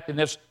her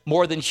effectiveness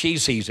more than she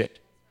sees it.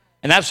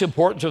 And that's the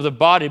importance of the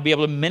body, to be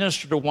able to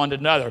minister to one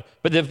another.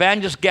 But the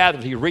evangelist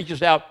gathers. He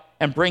reaches out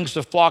and brings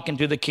the flock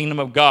into the kingdom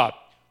of God.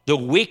 The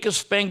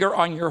weakest finger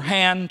on your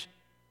hand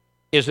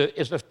is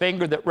a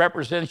finger that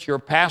represents your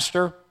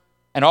pastor.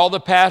 And all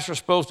the pastor is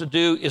supposed to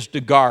do is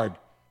to guard.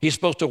 He's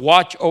supposed to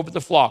watch over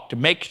the flock, to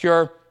make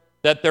sure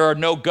that there are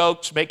no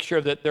goats, make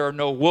sure that there are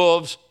no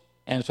wolves.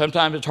 And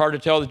sometimes it's hard to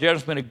tell the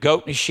difference between a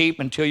goat and a sheep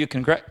until you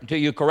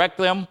correct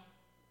them.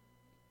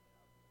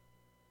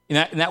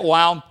 Isn't that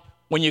wild?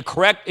 When you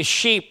correct a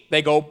sheep,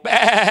 they go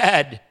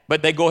bad,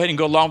 but they go ahead and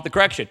go along with the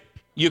correction.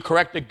 You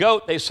correct a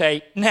goat, they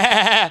say,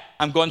 nah,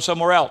 I'm going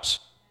somewhere else.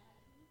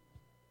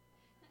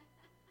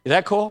 Is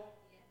that cool?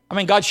 I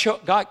mean, God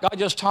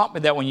just taught me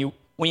that when you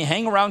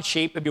hang around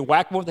sheep, if you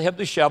whack them with the head of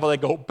the shovel, they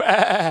go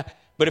bah.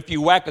 But if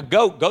you whack a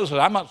goat says,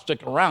 I'm not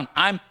sticking around.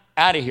 I'm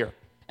out of here.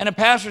 And a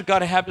pastor's got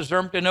to have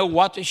discernment to know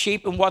what's a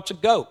sheep and what's a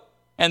goat.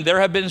 And there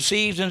have been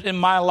seasons in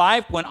my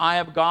life when I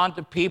have gone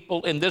to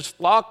people in this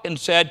flock and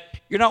said,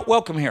 you're not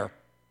welcome here.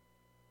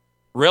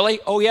 Really?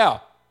 Oh, yeah.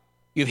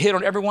 You've hit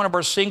on every one of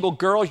our single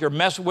girls. You're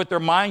messing with their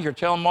minds. You're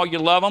telling them all you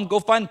love them. Go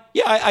find.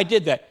 Yeah, I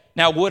did that.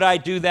 Now, would I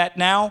do that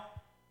now?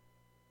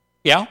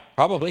 Yeah,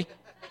 probably.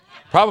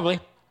 Probably.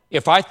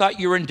 If I thought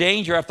you were in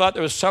danger, I thought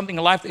there was something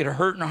in life that could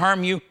hurt and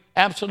harm you,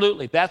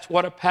 absolutely. That's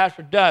what a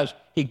pastor does.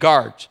 He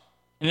guards.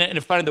 And then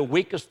finally, the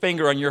weakest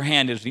finger on your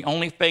hand is the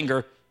only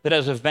finger that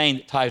has a vein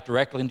that ties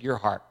directly into your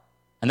heart.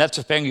 And that's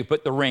the finger you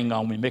put the ring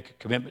on when you make a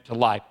commitment to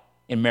life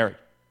in marriage.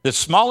 The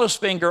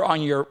smallest finger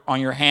on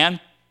your hand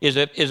is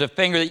a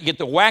finger that you get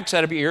the wax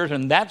out of your ears,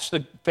 and that's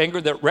the finger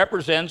that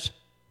represents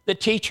the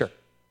teacher.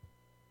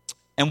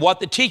 And what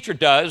the teacher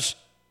does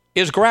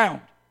is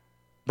ground.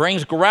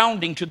 Brings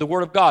grounding to the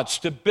Word of God,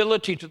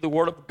 stability to the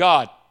Word of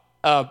God.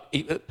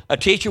 A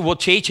teacher will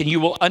teach,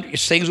 and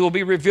things will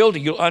be revealed,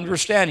 and you'll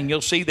understand, and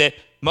you'll see that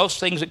most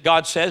things that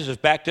God says is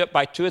backed up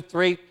by 2 or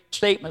 3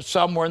 statements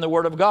somewhere in the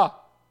Word of God.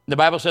 The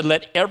Bible said,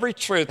 let every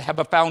truth have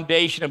a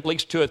foundation of at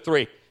least 2 or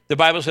 3. The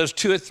Bible says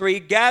 2 or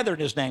 3 gather in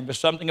His name. There's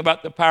something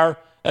about the power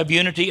of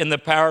unity and the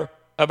power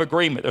of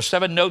agreement. There's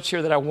 7 notes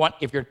here that I want,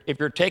 if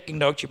you're taking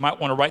notes, you might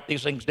want to write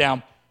these things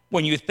down.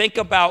 When you think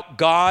about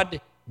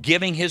God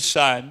giving His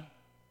Son,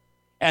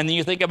 and then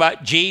you think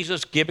about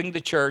Jesus giving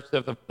the church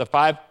the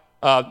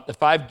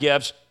 5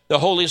 gifts, the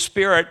Holy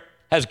Spirit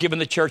has given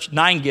the church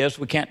 9 gifts.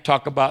 We can't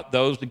talk about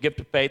those, the gift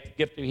of faith, the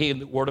gift of healing,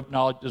 the word of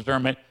knowledge,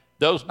 discernment,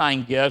 those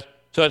 9 gifts.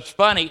 So it's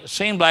funny, it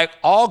seems like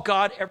all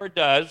God ever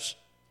does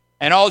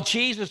And all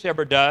Jesus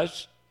ever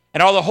does,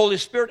 and all the Holy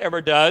Spirit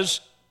ever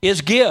does,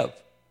 is give.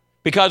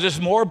 Because it's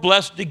more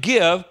blessed to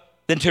give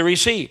than to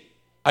receive.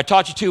 I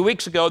taught you 2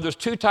 weeks ago, there's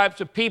two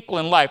types of people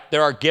in life.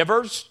 There are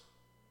givers,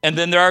 and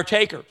then there are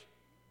takers.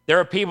 There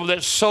are people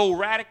that sow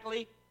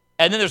radically,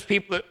 and then there's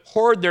people that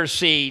hoard their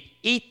seed,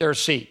 eat their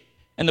seed.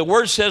 And the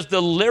word says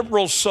the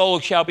liberal soul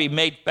shall be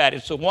made fat.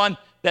 It's the one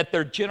that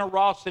their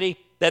generosity,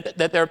 that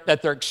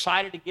they're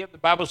excited to give. The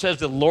Bible says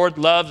the Lord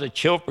loves a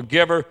cheerful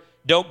giver.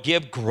 Don't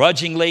give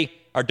grudgingly,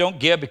 or don't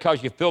give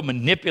because you feel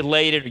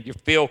manipulated or you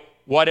feel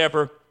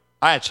whatever.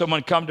 I had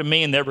someone come to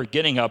me and they were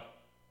getting a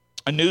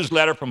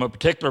newsletter from a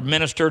particular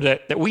minister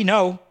that we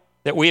know,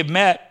 that we have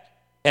met.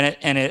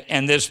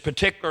 And this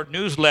particular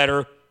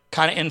newsletter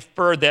kind of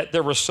inferred that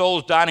there were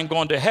souls dying and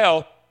going to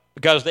hell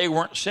because they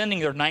weren't sending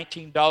their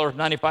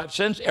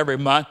 $19.95 every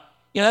month.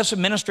 You know, that's a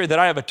ministry that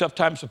I have a tough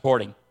time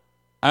supporting.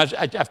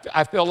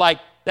 I feel like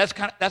that's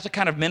the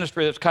kind of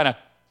ministry that's kind of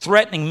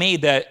threatening me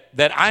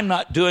that I'm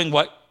not doing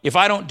what, if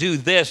I don't do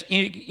this,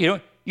 you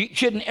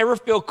shouldn't ever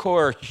feel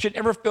coerced. You shouldn't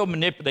ever feel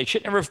manipulated. You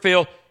shouldn't ever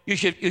feel, you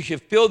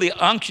should feel the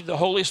unction of the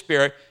Holy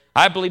Spirit.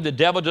 I believe the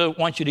devil doesn't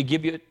want you to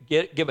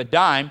give a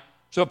dime.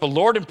 So if the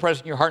Lord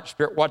impresses in your heart and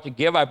spirit what to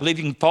give, I believe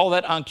you can follow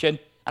that unction,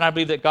 and I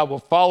believe that God will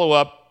follow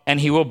up and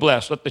he will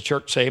bless. Let the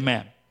church say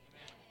amen.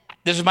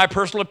 This is my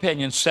personal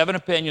opinion. 7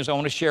 opinions I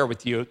want to share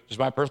with you. This is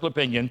my personal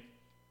opinion.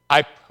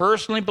 I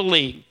personally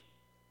believe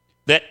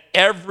that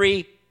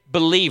every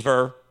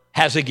believer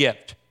has a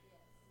gift.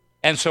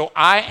 And so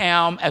I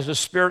am, as a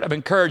spirit of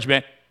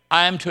encouragement,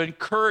 I am to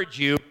encourage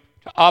you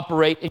to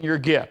operate in your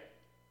gift.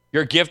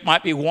 Your gift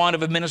might be one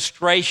of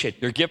administration.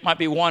 Your gift might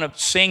be one of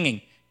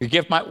singing. Your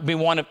gift might be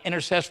one of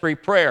intercessory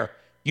prayer.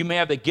 You may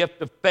have the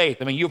gift of faith.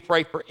 I mean, you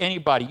pray for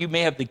anybody. You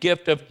may have the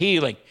gift of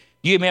healing.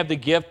 You may have the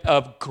gift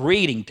of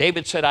greeting.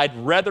 David said, I'd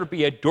rather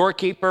be a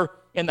doorkeeper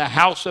in the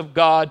house of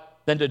God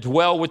than to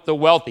dwell with the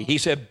wealthy. He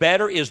said,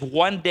 better is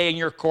one day in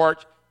your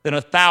court than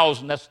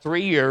 1,000, that's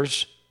 3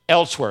 years,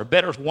 elsewhere.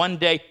 Better is one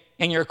day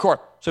in your court.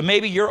 So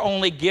maybe your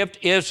only gift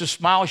is to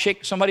smile,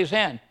 shake somebody's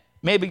hand.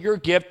 Maybe your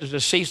gift is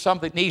to see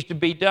something that needs to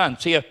be done,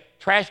 see a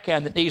trash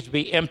can that needs to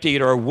be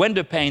emptied, or a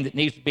window pane that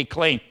needs to be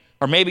cleaned.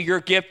 Or maybe your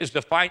gift is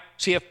to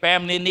see a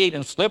family in need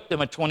and slip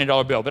them a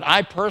 $20 bill. But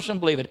I personally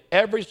believe that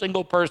every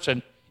single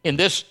person in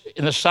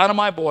the sound of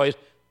my voice,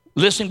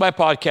 listening by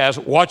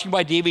podcast, watching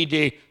by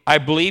DVD, I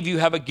believe you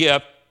have a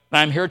gift, and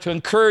I'm here to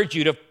encourage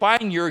you to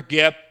find your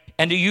gift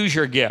and to use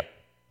your gift.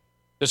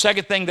 The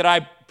second thing that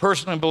I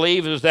personally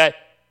believe is that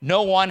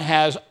no one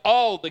has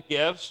all the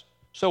gifts,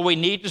 so we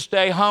need to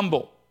stay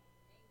humble.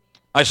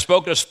 I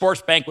spoke at a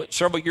sports banquet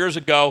several years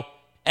ago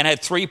and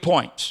had 3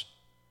 points.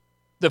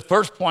 The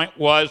first point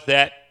was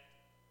that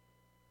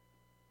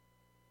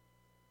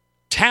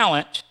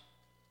talent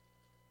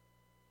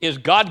is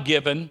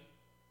God-given.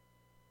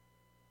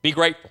 Be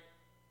grateful.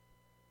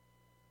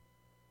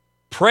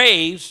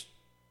 Praise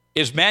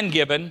is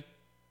man-given.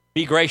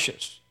 Be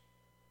gracious.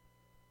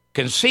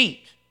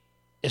 Conceit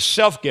is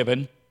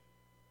self-given.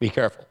 Be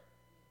careful.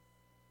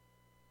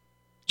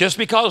 Just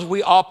because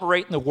we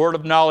operate in the word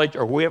of knowledge,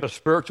 or we have a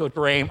spiritual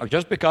dream, or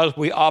just because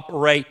we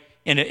operate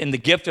in the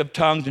gift of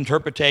tongues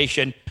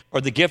interpretation, or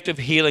the gift of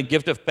healing,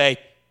 gift of faith,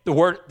 the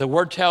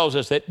word tells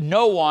us that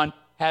no one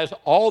has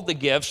all the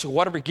gifts. So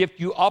whatever gift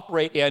you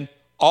operate in,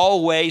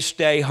 always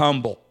stay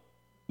humble.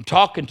 I'm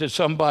talking to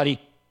somebody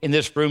in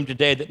this room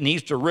today that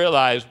needs to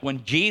realize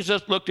when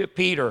Jesus looked at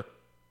Peter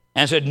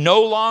and said,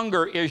 no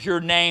longer is your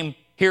name,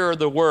 hear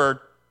the word,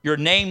 your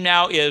name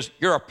now is,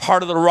 you're a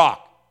part of the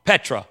rock,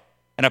 Petra.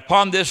 And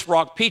upon this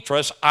rock,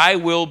 Petrus, I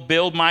will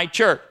build my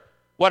church.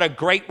 What a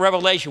great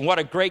revelation. What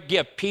a great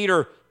gift.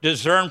 Peter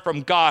discerned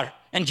from God.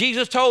 And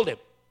Jesus told him,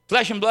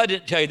 flesh and blood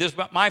didn't tell you this,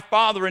 but my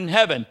Father in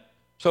heaven.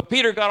 So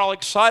Peter got all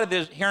excited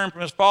hearing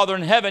from his Father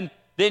in heaven.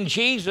 Then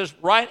Jesus,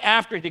 right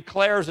after he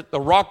declares that the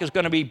rock is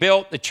going to be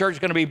built, the church is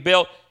going to be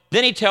built,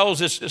 then he tells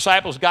his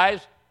disciples, guys,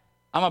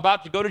 I'm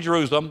about to go to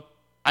Jerusalem.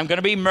 I'm going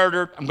to be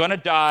murdered. I'm going to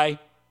die.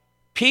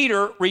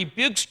 Peter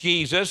rebukes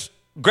Jesus,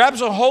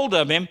 grabs a hold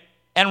of him,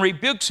 and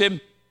rebukes him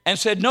and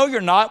said, no,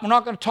 you're not. We're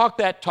not going to talk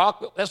that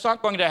talk. That's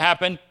not going to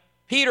happen.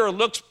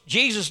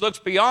 Jesus looks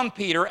beyond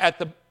Peter at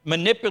the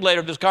manipulator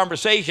of this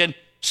conversation,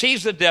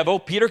 sees the devil.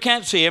 Peter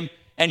can't see him.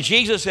 And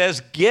Jesus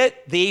says,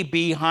 get thee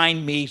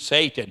behind me,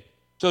 Satan.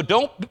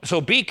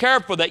 So be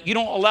careful that you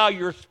don't allow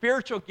your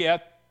spiritual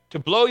gift to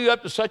blow you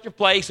up to such a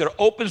place that it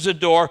opens the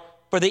door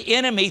for the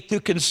enemy through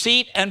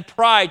conceit and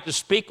pride to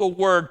speak a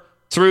word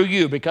through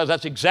you, because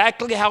that's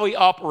exactly how he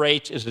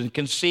operates, is in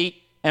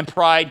conceit and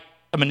pride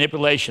and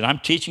manipulation. I'm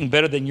teaching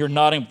better than you're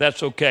nodding, but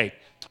that's okay.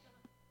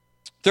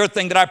 Third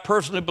thing that I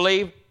personally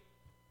believe,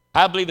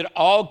 I believe that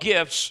all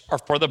gifts are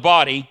for the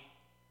body.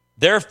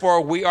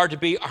 Therefore, we are to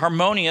be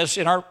harmonious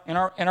in our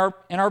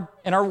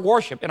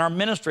worship, in our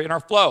ministry, in our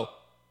flow.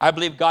 I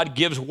believe God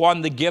gives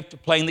one the gift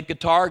of playing the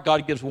guitar.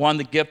 God gives one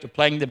the gift of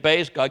playing the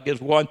bass. God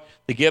gives one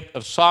the gift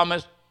of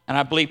psalmist. And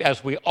I believe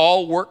as we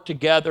all work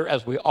together,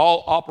 as we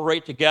all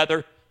operate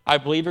together, I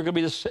believe we're going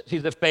to see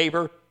the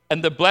favor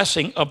and the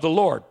blessing of the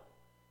Lord.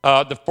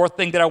 The fourth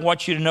thing that I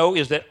want you to know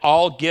is that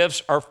all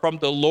gifts are from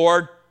the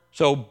Lord,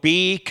 so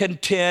be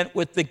content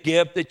with the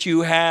gift that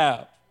you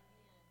have.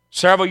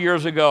 Several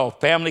years ago,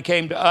 family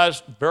came to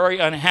us, very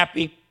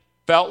unhappy,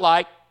 felt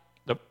like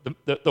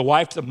the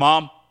wife, the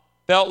mom,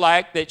 felt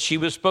like that she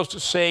was supposed to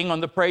sing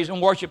on the praise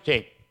and worship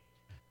team.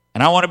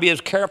 And I want to be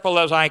as careful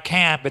as I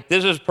can, but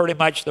this is pretty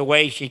much the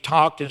way she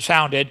talked and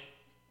sounded.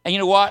 And you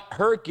know what?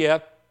 Her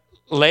gift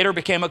later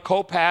became a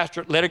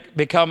co-pastor, later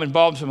become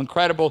involved in some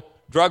incredible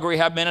drug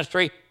rehab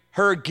ministry.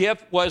 Her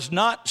gift was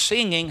not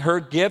singing. Her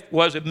gift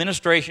was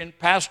administration,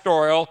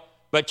 pastoral,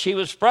 but she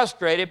was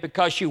frustrated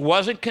because she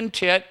wasn't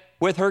content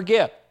with her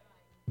gift.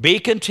 Be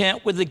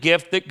content with the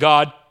gift that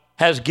God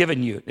has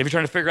given you. If you're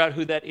trying to figure out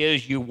who that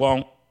is, you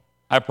won't.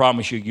 I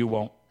promise you, you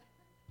won't.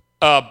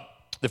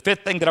 The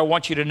fifth thing that I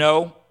want you to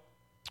know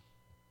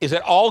is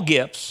that all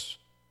gifts,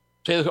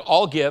 say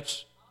all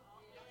gifts,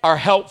 are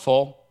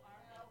helpful,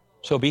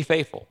 so be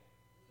faithful.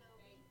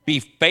 Be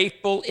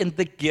faithful in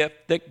the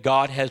gift that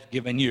God has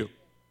given you.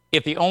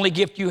 If the only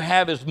gift you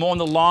have is mowing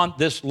the lawn,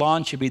 this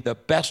lawn should be the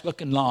best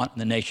looking lawn in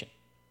the nation.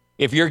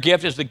 If your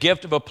gift is the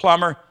gift of a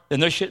plumber, then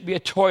there shouldn't be a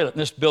toilet in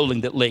this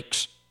building that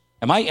leaks.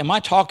 Am I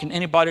talking to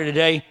anybody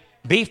today?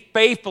 Be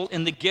faithful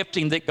in the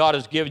gifting that God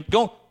has given.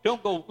 Don't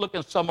go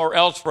looking somewhere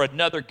else for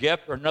another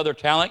gift or another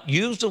talent.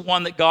 Use the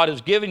one that God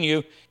has given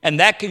you, and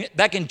that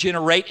can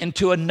generate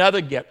into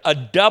another gift, a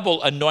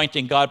double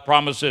anointing God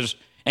promises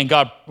and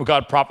God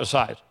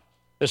prophesies.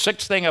 The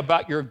sixth thing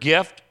about your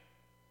gift,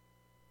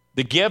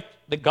 the gift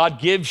that God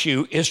gives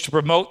you is to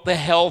promote the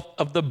health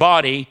of the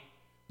body.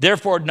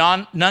 Therefore,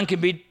 none can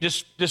be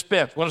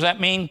dispensed. What does that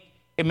mean?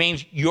 It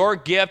means your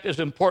gift is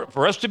important.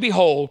 For us to be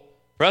whole,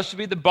 for us to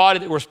be the body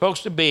that we're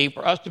supposed to be,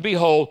 for us to be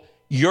whole,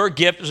 your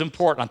gift is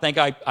important. I think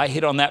I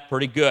hit on that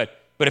pretty good.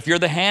 But if you're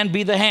the hand,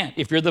 be the hand.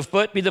 If you're the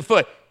foot, be the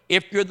foot.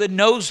 If you're the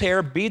nose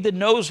hair, be the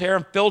nose hair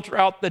and filter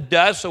out the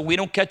dust so we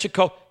don't catch a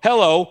cold.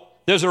 Hello,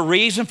 there's a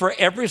reason for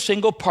every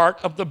single part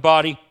of the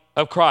body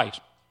of Christ.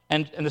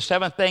 And the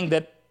seventh thing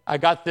that I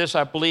got this,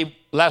 I believe,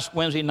 last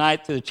Wednesday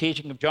night through the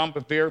teaching of John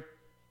Bevere,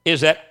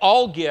 is that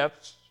all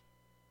gifts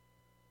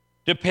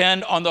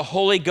depend on the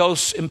Holy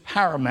Ghost's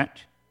empowerment.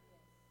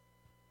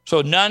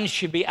 So none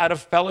should be out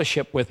of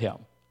fellowship with him.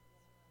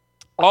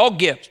 All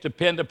gifts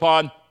depend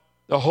upon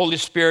the Holy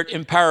Spirit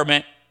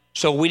empowerment,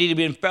 so we need to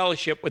be in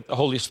fellowship with the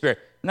Holy Spirit.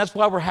 And that's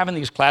why we're having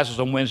these classes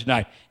on Wednesday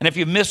night. And if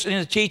you missed any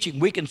of the teaching,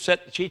 we can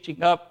set the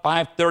teaching up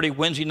 5:30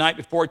 Wednesday night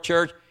before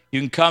church. You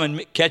can come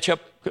and catch up.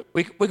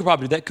 We could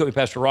probably do that, could we,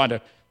 Pastor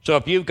Rhonda? So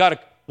if you've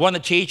got one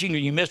of the teaching or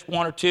you missed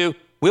one or two,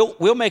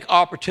 we'll make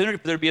opportunity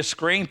for there to be a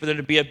screen, for there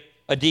to be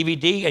a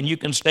DVD, and you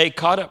can stay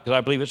caught up, because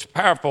I believe it's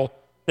powerful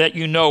that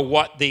you know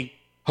what the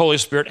Holy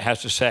Spirit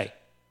has to say.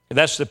 And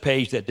that's the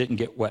page that didn't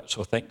get wet,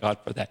 so thank God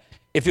for that.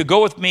 If you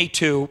go with me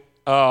to,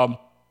 are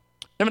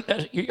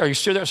you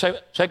still there,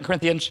 2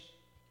 Corinthians?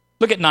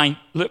 Look at 9.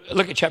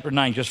 Look at chapter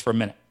 9 just for a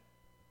minute.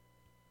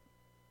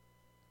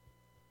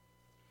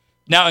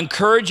 Now,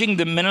 encouraging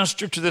the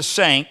minister to the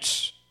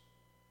saints,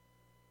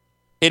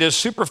 it is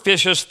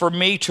superfluous for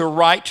me to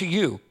write to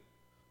you,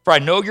 for I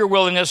know your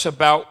willingness,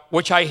 about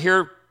which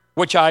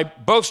I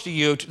boast to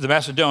you, to the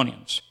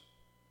Macedonians.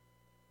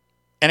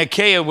 And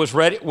Achaia was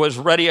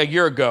ready a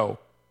year ago,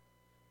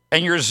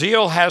 and your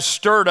zeal has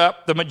stirred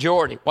up the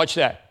majority. Watch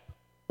that.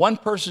 One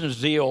person's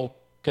zeal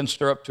can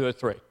stir up two or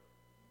three.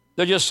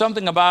 There's just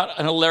something about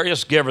an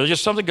hilarious giver. There's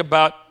just something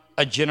about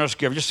a generous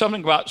giver. Just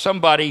something about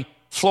somebody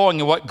flowing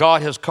in what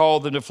God has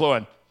called them to flow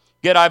in.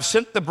 Yet I've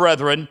sent the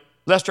brethren,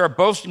 lest our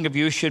boasting of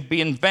you should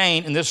be in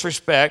vain in this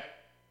respect,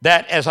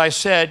 that, as I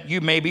said, you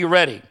may be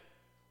ready.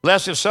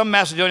 Lest if some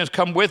Macedonians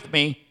come with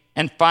me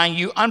and find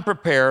you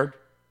unprepared,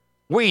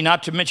 we,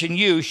 not to mention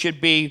you, should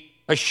be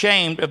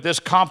ashamed of this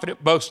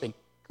confident boasting.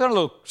 Got a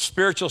little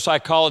spiritual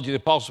psychology the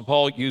Apostle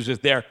Paul uses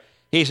there.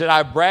 He said,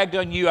 I bragged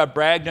on you, I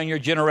bragged on your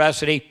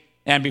generosity,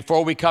 and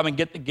before we come and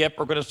get the gift,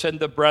 we're going to send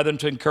the brethren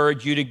to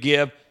encourage you to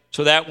give,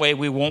 so that way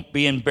we won't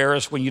be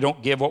embarrassed when you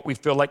don't give what we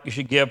feel like you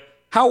should give.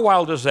 How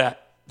wild is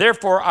that?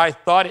 Therefore, I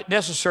thought it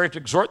necessary to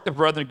exhort the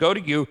brethren to go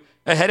to you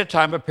ahead of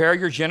time, prepare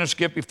your generous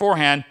gift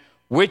beforehand,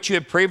 which you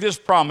had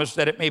previously promised,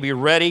 that it may be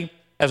ready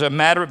as a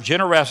matter of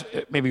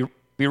generosity,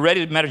 be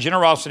ready as a matter of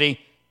generosity,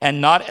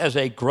 and not as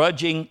a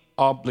grudging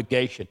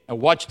obligation. Now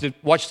watch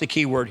the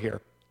key word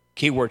here.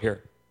 Key word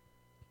here.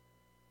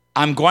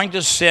 I'm going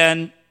to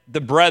send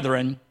the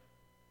brethren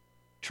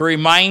to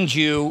remind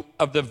you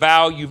of the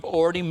vow you've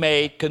already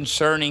made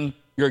concerning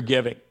your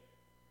giving.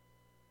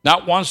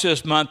 Not once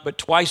this month, but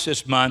twice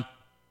this month,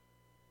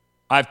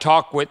 I've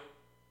talked with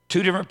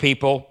two different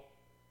people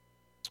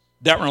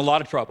that were in a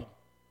lot of trouble.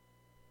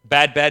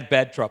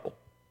 Bad trouble.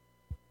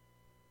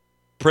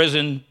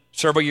 Prison,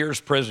 several years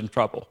prison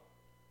trouble.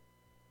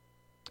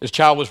 This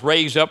child was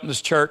raised up in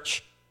this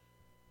church.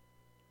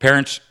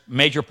 Parents,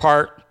 major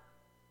part,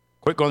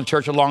 quit going to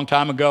church a long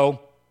time ago.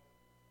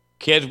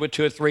 Kids with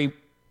 2 or 3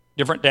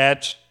 different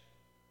dads.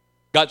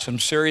 Got some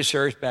serious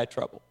bad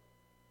trouble.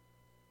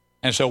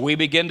 And so we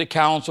begin to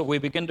counsel, we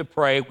begin to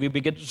pray, we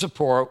begin to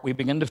support, we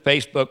begin to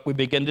Facebook, we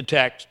begin to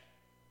text.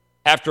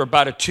 After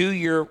about a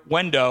 2-year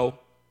window,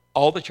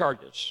 all the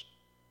charges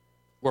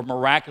were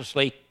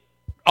miraculously,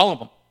 all of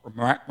them were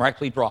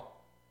miraculously dropped.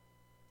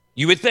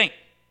 You would think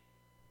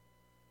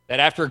that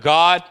after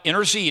God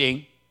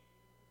interceding,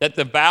 that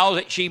the vows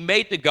that she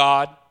made to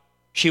God,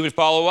 she would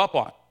follow up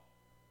on.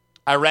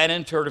 I ran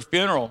into her at a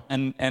funeral,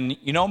 and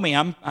you know me,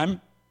 I'm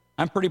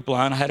pretty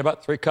blunt. I had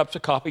about 3 cups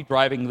of coffee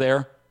driving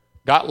there,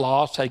 got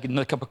lost, had to get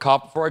another cup of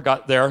coffee before I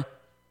got there.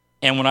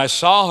 And when I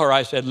saw her,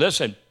 I said,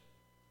 listen,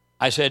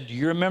 I said, do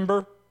you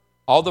remember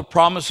all the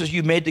promises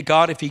you made to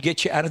God if he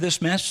gets you out of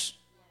this mess?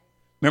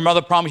 Remember all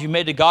the promises you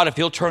made to God if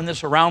he'll turn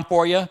this around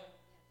for you?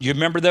 You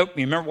remember that?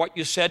 You remember what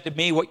you said to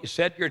me, what you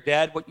said to your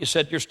dad, what you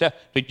said to your step?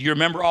 Do you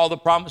remember all the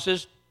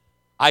promises?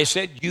 I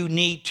said, you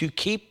need to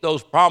keep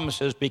those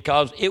promises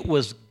because it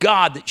was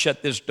God that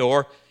shut this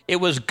door. It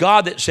was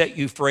God that set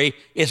you free.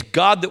 It's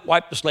God that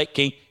wiped the slate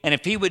clean. And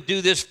if he would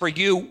do this for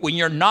you when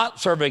you're not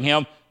serving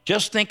him,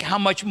 just think how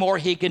much more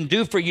he can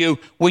do for you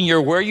when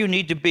you're where you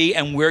need to be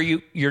and where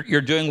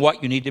you're doing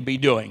what you need to be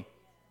doing.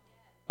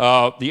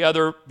 The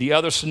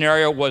other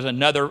scenario was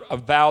a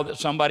vow that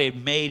somebody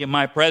had made in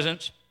my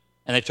presence,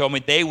 and they told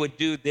me they would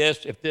do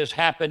this if this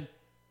happened,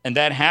 and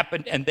that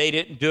happened, and they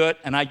didn't do it.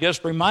 And I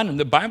just reminded them,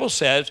 the Bible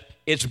says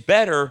it's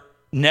better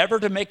never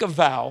to make a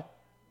vow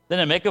than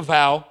to make a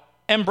vow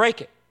and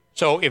break it.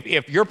 So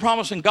if you're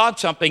promising God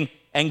something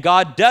and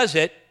God does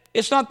it,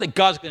 it's not that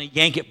God's going to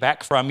yank it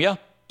back from you.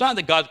 It's not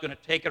that God's going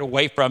to take it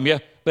away from you,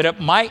 but it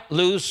might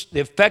lose the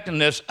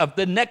effectiveness of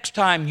the next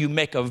time you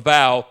make a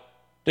vow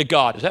to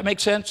God. Does that make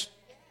sense?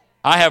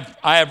 I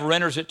have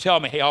renters that tell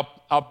me, hey,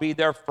 I'll be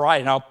there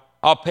Friday, and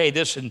I'll pay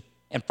this, and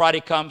Friday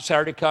comes,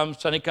 Saturday comes,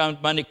 Sunday comes,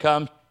 Monday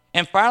comes.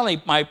 And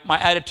finally, my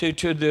attitude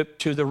to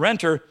the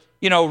renter,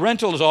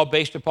 rental is all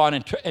based upon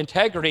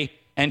integrity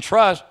and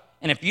trust.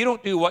 And if you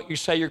don't do what you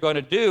say you're going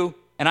to do,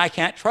 and I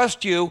can't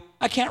trust you,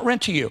 I can't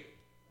rent to you.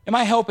 Am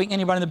I helping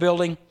anybody in the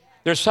building?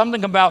 There's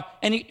something about,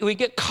 and we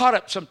get caught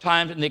up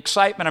sometimes in the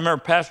excitement. I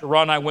remember Pastor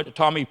Ron and I went to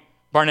Tommy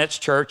Barnett's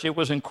church. It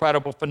was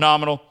incredible,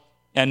 phenomenal.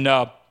 And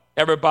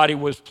everybody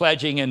was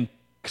pledging, and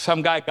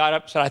some guy got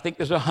up and said, I think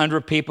there's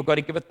 100 people going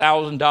to give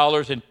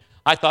 $1,000. And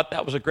I thought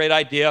that was a great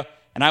idea.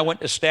 And I went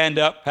to stand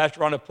up.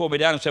 Pastor Ron pulled me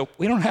down and said,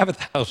 we don't have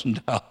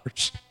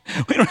 $1,000.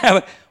 We don't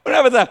have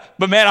that.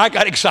 But man, I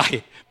got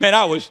excited. Man,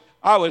 I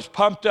was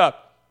pumped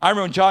up. I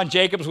remember when John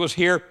Jacobs was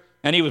here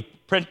and he was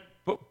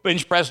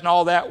bench pressing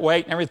all that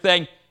weight and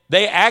everything.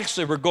 They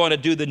actually were going to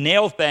do the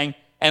nail thing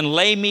and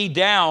lay me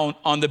down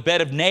on the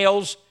bed of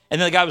nails. And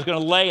then the guy was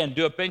going to lay and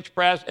do a bench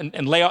press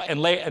and lay,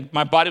 and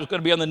my body was going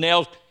to be on the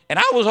nails. And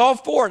I was all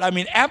for it. I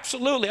mean,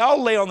 absolutely,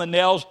 I'll lay on the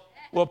nails.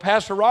 Well,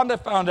 Pastor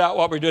Rhonda found out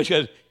what we're doing. She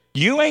goes,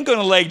 you ain't going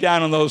to lay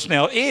down on those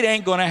nails. It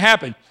ain't going to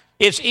happen.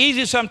 It's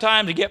easy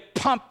sometimes to get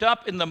pumped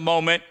up in the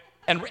moment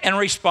and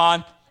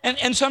respond.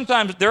 And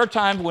sometimes there are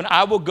times when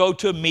I will go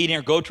to a meeting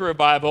or go to a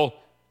revival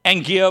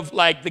and give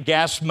like the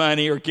gas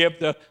money or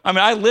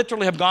I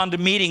literally have gone to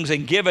meetings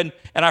and given,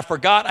 and I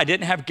forgot I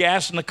didn't have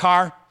gas in the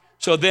car.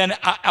 So then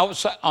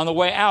on the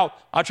way out,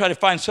 I'll try to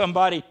find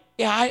somebody.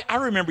 Yeah, I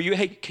remember you.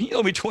 Hey, can you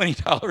owe me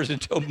 $20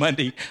 until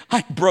Monday?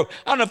 I'm broke.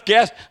 I don't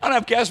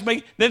have gas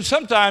money. Then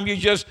sometimes you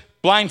just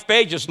blind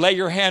faith, just lay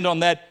your hand on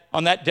that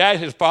dad.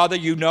 His father,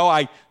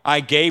 I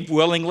gave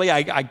willingly.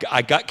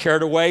 I got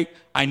carried away.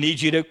 I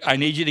need you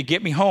to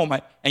get me home.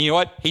 And you know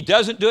what? He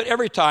doesn't do it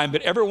every time,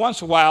 but every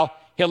once in a while,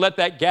 he'll let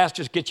that gas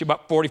just get you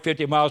about 40,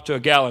 50 miles to a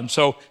gallon.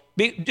 So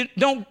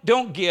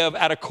don't give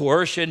out of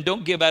coercion.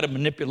 Don't give out of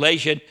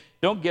manipulation.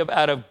 Don't give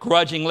out of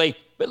grudgingly.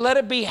 But let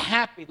it be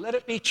happy. Let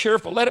it be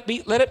cheerful. Let it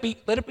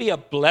be a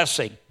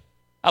blessing.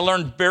 I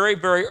learned very,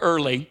 very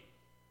early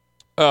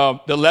the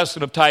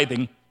lesson of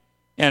tithing.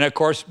 And, of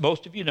course,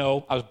 most of you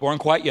know I was born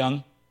quite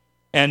young.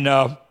 And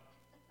I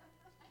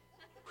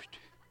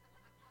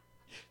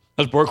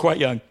was born quite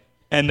young.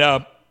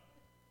 And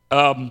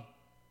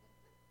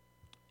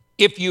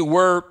if you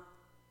were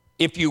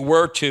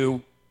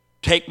to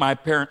take my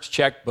parents'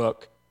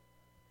 checkbook,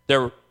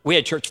 we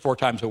had church 4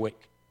 times a week.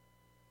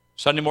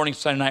 Sunday morning,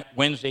 Sunday night,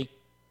 Wednesday.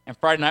 And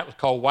Friday night was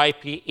called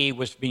YPE,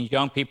 which means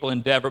Young People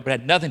Endeavor, but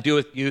had nothing to do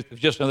with youth. It was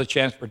just another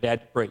chance for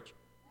Dad to preach.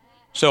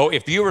 So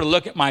if you were to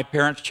look at my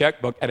parents'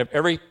 checkbook, out of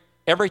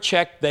every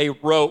check they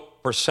wrote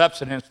for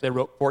subsistence, they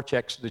wrote 4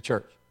 checks to the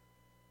church.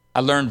 I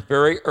learned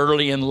very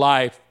early in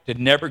life to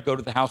never go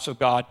to the house of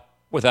God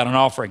without an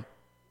offering.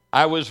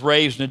 I was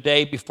raised in a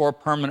day before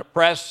permanent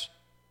press,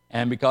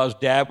 and because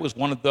Dad was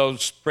one of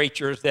those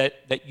preachers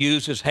that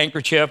used his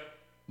handkerchief,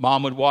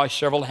 Mom would wash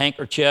several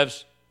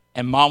handkerchiefs,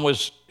 and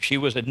she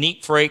was a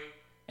neat freak,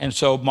 and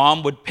so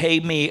Mom would pay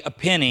me a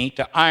penny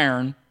to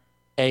iron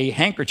a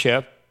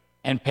handkerchief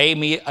and pay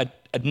me a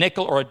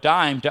nickel or a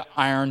dime to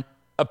iron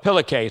a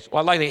pillowcase.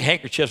 Well, I like the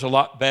handkerchiefs a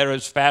lot better.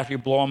 It's faster, you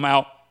blow them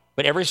out.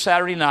 But every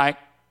Saturday night,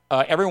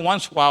 every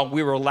once in a while,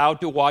 we were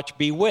allowed to watch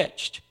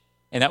Bewitched,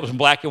 and that was in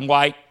black and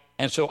white.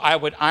 And so I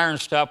would iron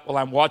stuff while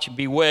I'm watching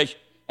Bewitched.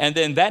 And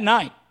then that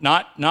night,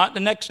 not the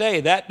next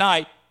day, that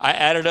night, I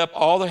added up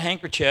all the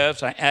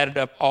handkerchiefs. I added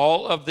up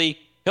all of the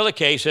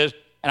pillowcases,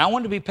 And I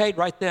wanted to be paid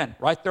right then,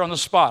 right there on the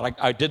spot.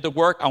 I did the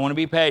work. I want to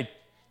be paid.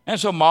 And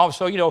so Mom,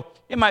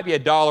 it might be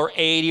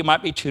 $1.80, it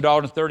might be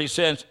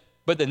 $2.30,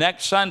 but the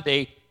next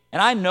Sunday,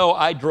 and I know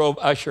I drove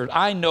ushers.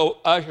 I know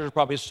ushers were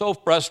probably so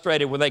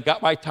frustrated when they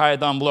got my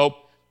tithe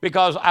envelope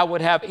because I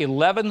would have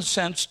 11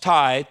 cents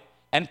tithe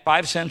and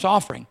 5 cents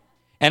offering.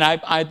 And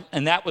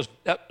I was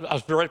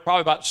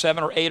probably about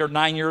 7 or 8 or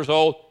 9 years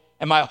old.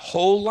 And my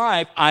whole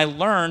life, I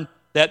learned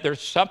that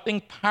there's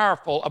something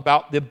powerful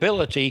about the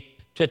ability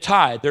to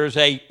tithe. There's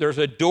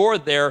a door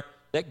there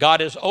that God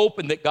has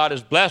opened, that God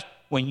has blessed.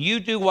 When you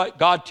do what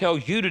God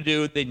tells you to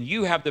do, then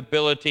you have the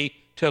ability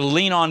to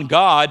lean on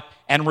God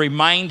and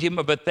remind him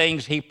of the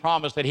things he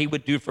promised that he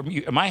would do for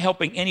you. Am I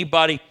helping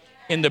anybody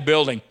in the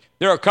building?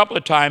 There are a couple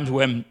of times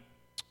when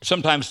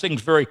sometimes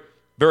things very,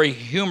 very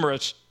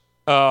humorous.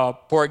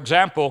 For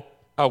example,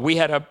 we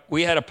had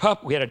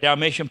a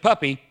Dalmatian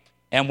puppy,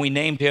 and we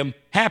named him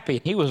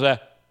Happy. He was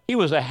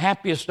the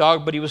happiest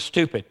dog, but he was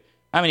stupid.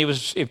 I mean,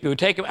 if you would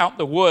take him out in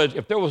the woods,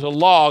 if there was a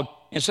log,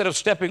 instead of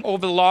stepping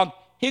over the log,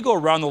 he'd go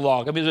around the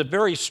log. I mean, he was a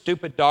very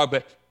stupid dog,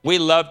 but we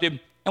loved him,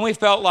 and we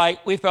felt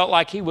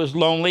like he was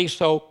lonely,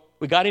 so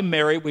we got him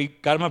married. We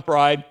got him a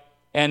bride,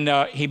 and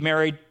he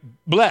married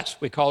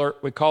Blessed. We call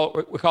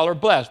her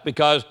Blessed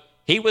because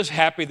he was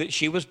happy that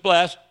she was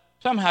blessed.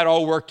 Somehow it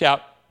all worked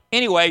out.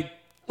 Anyway,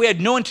 we had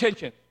no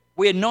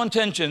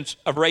intentions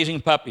of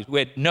raising puppies.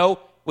 We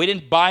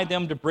didn't buy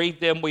them to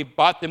breed them. We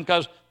bought them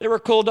because they were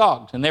cool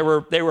dogs, and they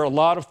were a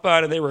lot of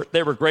fun, and they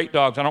were great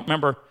dogs. I don't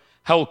remember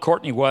how old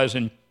Courtney was,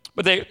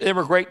 but they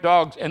were great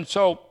dogs. And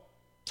so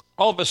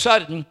all of a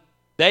sudden,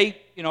 they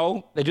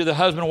do the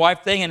husband and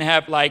wife thing and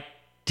have like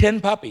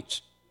 10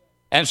 puppies.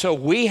 And so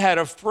we had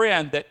a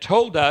friend that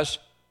told us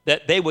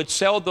that they would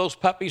sell those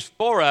puppies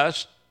for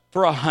us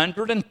for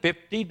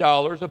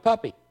 $150 a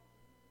puppy.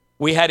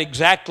 We had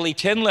exactly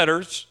 10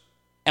 litters.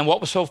 And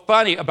what was so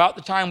funny, about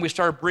the time we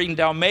started breeding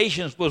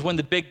Dalmatians was when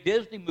the big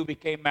Disney movie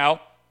came out,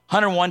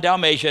 101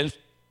 Dalmatians.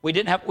 We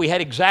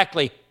had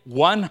exactly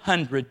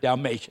 100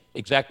 Dalmatians,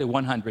 exactly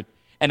 100.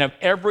 And of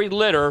every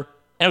litter,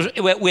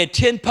 we had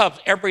 10 pups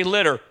every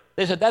litter.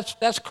 They said,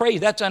 that's crazy,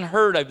 that's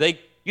unheard of. They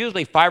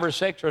usually 5 or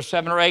 6 or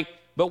 7 or 8,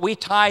 but we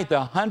tithed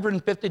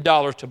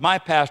 $150 to my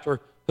pastor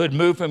who had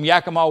moved from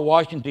Yakima,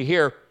 Washington to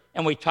here,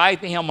 and we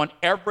tithed him on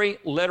every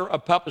litter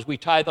of puppies. We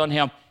tithed on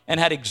him and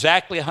had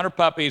exactly 100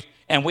 puppies,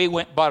 and we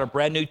went and bought a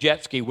brand new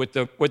jet ski with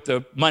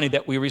the money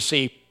that we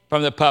received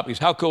from the puppies.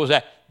 How cool was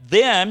that?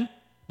 Then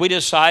we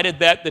decided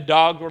that the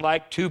dogs were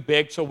like too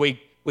big, so we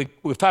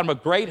found them a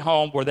great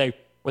home where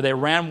they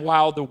ran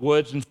wild the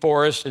woods and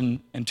forests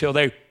until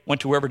they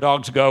went to wherever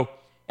dogs go.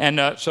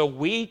 And so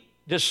we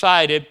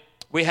decided,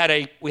 we had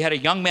a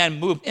young man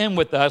move in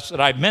with us that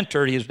I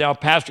mentored. He is now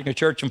pastoring a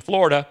church in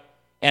Florida.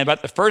 And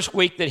about the first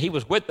week that he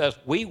was with us,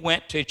 we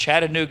went to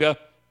Chattanooga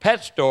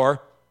Pet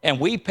Store, and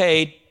we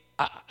paid,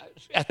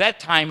 at that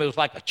time, it was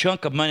like a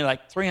chunk of money,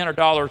 like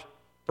 $300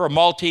 for a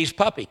Maltese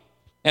puppy.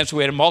 And so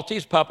we had a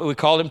Maltese puppy. We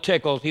called him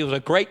Tickles. He was a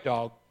great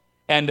dog,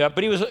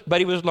 but he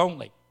was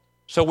lonely.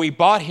 So we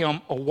bought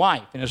him a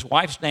wife, and his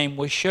wife's name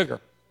was Sugar.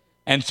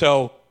 And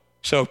so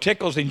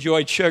Tickles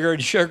enjoyed Sugar,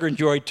 and Sugar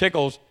enjoyed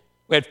Tickles.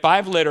 We had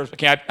 5 litters.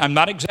 Okay, I'm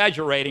not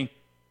exaggerating.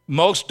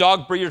 Most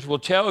dog breeders will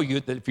tell you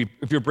that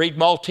if you breed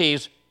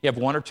Maltese, you have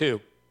 1 or 2.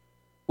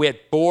 We had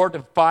 4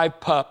 to 5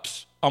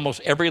 pups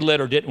almost every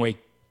litter, didn't we?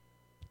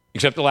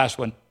 Except the last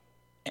one,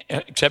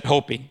 except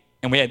Hopi.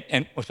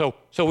 And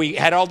so we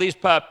had all these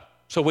pups.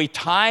 So we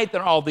tithed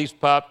on all these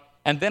pups,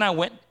 and then I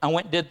went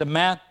and did the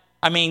math.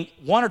 I mean,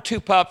 1 or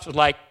 2 pups was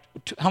like,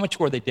 how much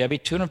were they, Debbie?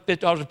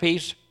 $250 a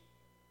piece?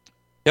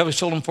 Yeah, we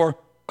sold them for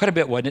quite a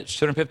bit, wasn't it?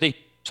 $250.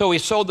 So we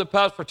sold the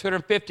pups for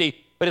 $250,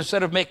 but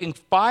instead of making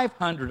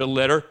 $500 a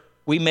litter,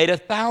 we made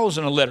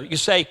 $1,000 a litter. You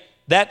say,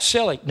 that's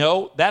silly.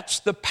 No,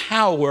 that's the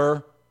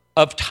power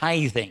of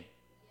tithing.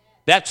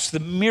 That's the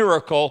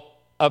miracle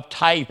of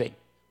tithing.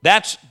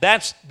 That's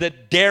the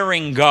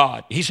daring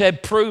God. He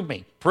said, prove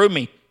me.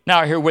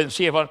 Now here with it,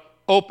 see if I'll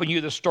open you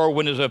the store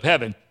windows of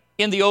heaven.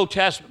 In the Old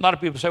Testament, a lot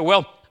of people say,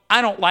 well,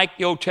 I don't like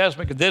the Old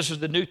Testament because this is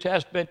the New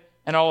Testament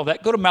and all of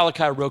that. Go to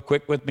Malachi real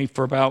quick with me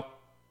for about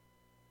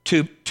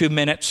two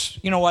minutes.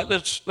 You know what?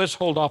 Let's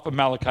hold off of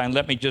Malachi and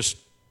let me just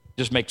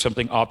make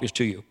something obvious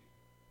to you.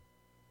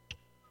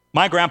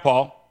 My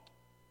grandpa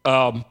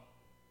died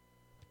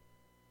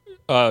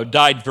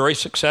very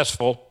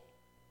successful,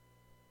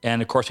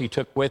 and of course he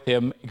took with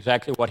him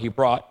exactly what he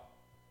brought,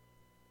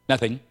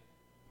 nothing.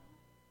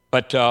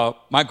 But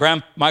my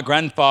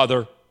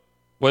grandfather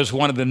was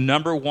one of the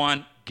number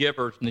one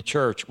givers in the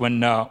church. When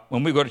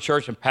we go to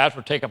church and pastor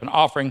would take up an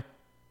offering,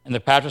 and the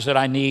pastor said,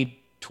 I need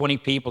 20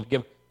 people to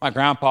give, my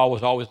grandpa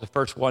was always the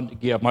first one to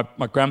give.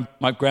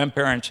 My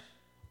grandparents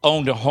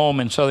owned a home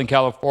in Southern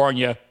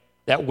California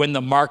that when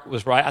the market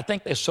was right, I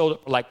think they sold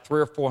it for like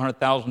 $300,000 or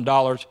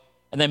 $400,000,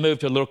 and they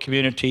moved to a little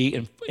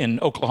community in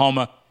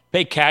Oklahoma,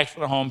 paid cash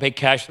for the home, paid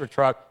cash for the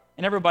truck,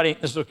 and everybody in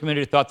this little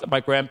community thought that my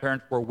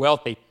grandparents were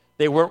wealthy.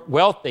 They weren't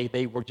wealthy,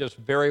 they were just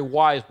very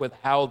wise with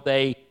how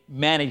they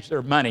managed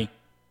their money.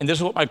 And this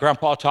is what my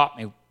grandpa taught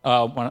me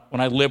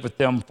when I lived with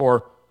them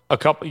for a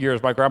couple of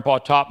years, my grandpa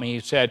taught me,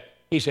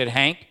 he said,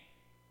 Hank,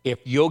 if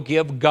you'll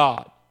give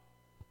God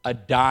a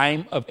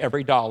dime of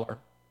every dollar,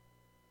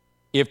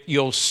 if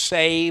you'll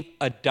save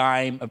a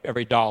dime of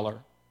every dollar,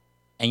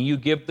 and you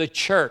give the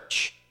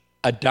church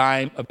a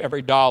dime of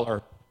every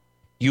dollar,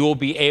 you will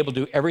be able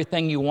to do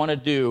everything you want to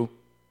do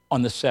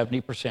on the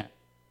 70%.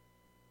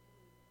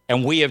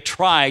 And we've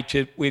tried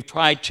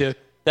to,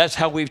 that's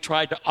how we've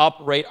tried to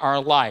operate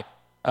our life.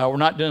 We're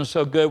not doing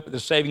so good with the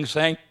savings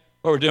thing,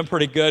 but we're doing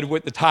pretty good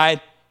with the tithe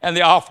and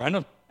the offering. I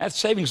know that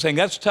savings thing,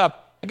 that's tough.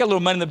 I got a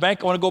little money in the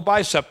bank, I want to go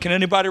buy something. Can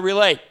anybody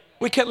relate?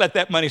 We can't let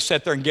that money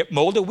sit there and get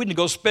molded. We need to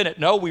go spend it.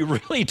 No, we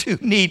really do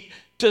need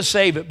to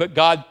save it. But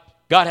God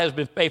has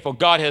been faithful.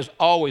 God has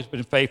always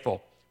been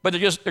faithful. But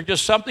there's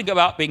just something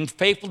about being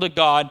faithful to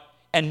God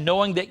and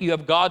knowing that you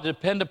have God to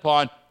depend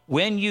upon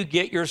when you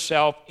get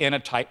yourself in a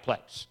tight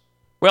place.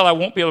 Well, I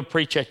won't be able to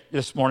preach it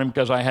this morning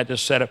because I had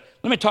this set up.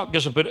 Let me talk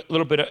just a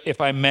little bit, if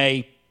I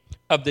may,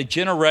 of the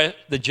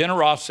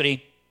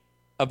generosity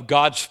of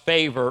God's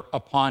favor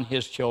upon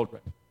his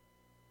children.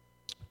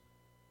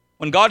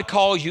 When God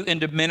calls you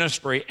into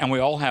ministry, and we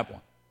all have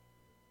one.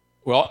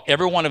 Well,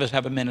 every one of us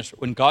have a ministry.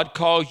 When God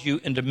calls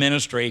you into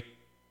ministry,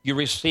 you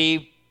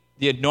receive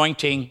the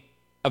anointing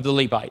of the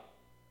Levite.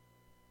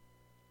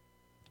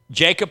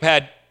 Jacob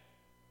had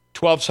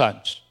 12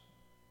 sons.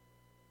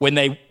 When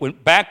they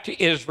went back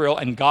to Israel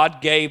and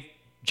God gave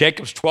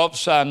Jacob's 12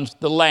 sons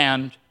the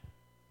land,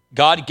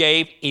 God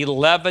gave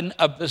 11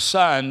 of the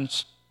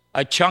sons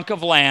a chunk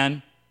of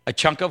land, a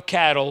chunk of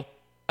cattle,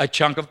 a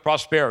chunk of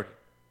prosperity.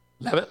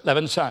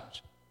 11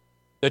 sons.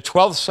 The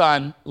 12th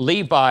son,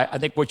 Levi, I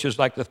think, which is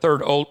like the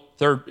third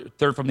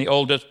from the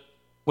oldest.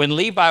 When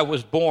Levi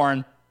was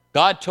born,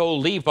 God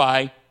told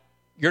Levi,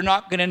 you're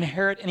not going to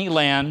inherit any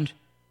land.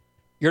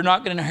 You're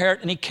not going to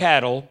inherit any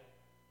cattle.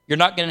 You're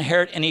not going to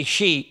inherit any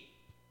sheep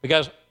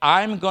because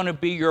I'm going to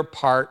be your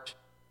part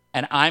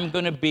and I'm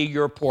going to be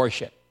your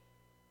portion.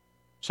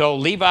 So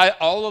Levi,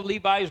 all of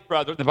Levi's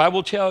brothers, the Bible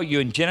will tell you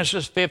in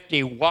Genesis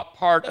 50 what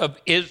part of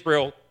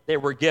Israel they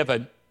were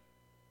given.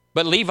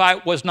 But Levi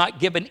was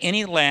not given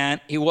any land.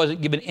 He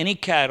wasn't given any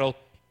cattle,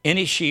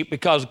 any sheep,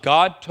 because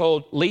God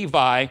told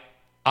Levi,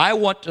 I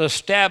want to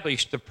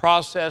establish the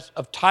process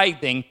of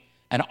tithing,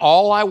 and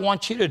all I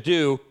want you to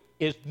do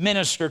is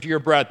minister to your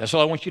brethren. That's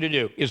all I want you to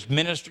do, is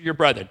minister to your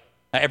brethren.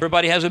 Now,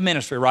 everybody has a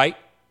ministry, right?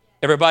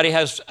 Everybody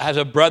has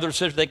a brother or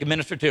sister they can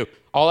minister to.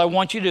 All I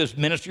want you to do is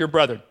minister to your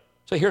brethren.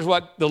 So here's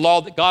what the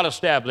law that God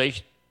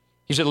established.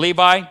 He said,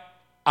 Levi,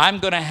 I'm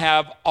going to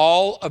have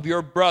all of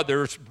your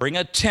brothers bring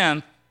a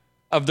tenth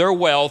of their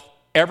wealth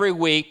every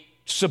week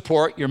to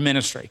support your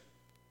ministry.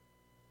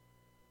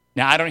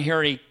 Now, I don't hear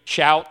any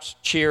shouts,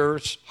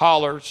 cheers,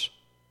 hollers,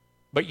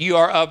 but you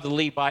are of the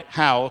Levite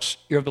house.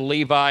 You're of the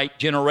Levite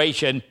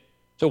generation.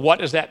 So what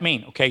does that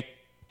mean? Okay,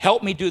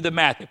 help me do the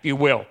math, if you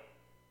will.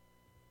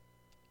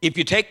 If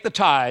you take the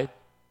tithe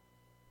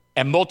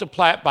and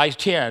multiply it by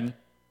 10,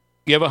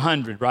 you have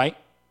 100, right?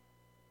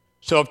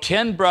 So if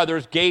 10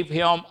 brothers gave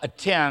him a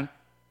tenth,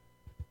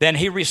 then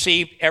he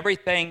received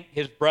everything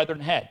his brethren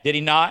had. Did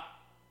he not?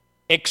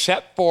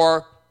 Except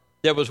for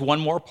there was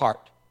one more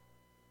part.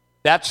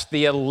 That's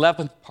the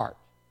 11th part.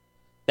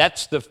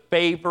 That's the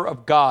favor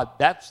of God.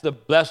 That's the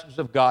blessings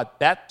of God.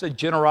 That's the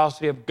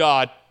generosity of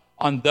God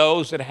on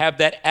those that have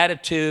that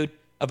attitude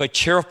of a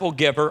cheerful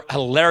giver, a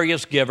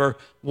hilarious giver,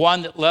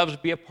 one that loves to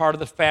be a part of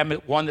the family,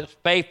 one that's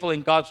faithful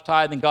in God's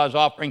tithe and God's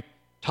offering.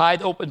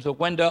 Tithe opens the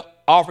window,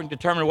 offering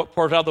determines what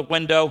pours out of the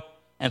window.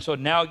 And so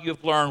now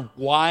you've learned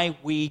why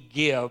we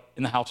give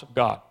in the house of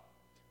God.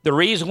 The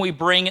reason we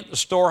bring it to the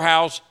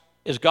storehouse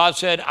is God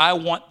said, I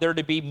want there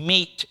to be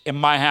meat in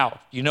my house.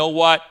 You know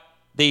what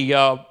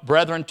the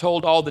brethren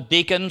told all the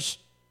deacons?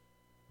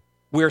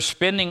 We're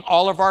spending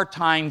all of our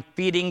time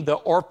feeding the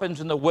orphans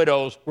and the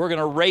widows. We're going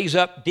to raise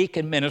up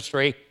deacon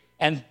ministry,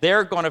 and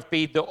they're going to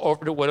feed the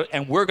orphans and the widows,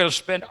 and we're going to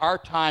spend our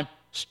time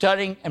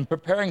studying and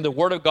preparing the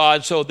Word of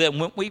God so that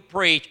when we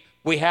preach,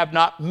 we have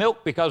not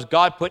milk because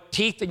God put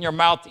teeth in your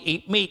mouth to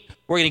eat meat.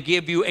 We're going to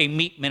give you a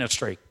meat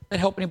ministry. Does that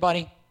help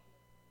anybody?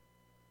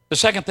 The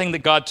second thing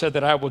that God said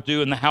that I will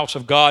do in the house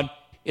of God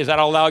is that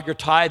I'll allow your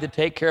tithe to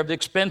take care of the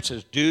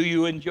expenses. Do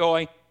you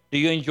enjoy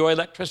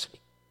electricity?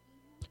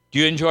 Do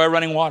you enjoy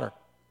running water?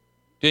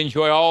 Do you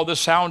enjoy all the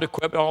sound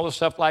equipment, all the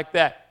stuff like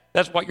that?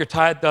 That's what your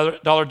tithe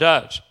dollar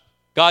does.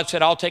 God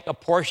said, I'll take a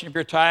portion of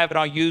your tithe and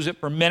I'll use it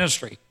for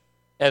ministry.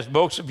 As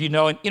most of you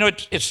know, and you know,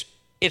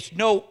 it's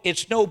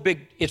no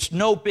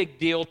big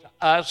deal to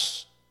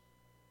us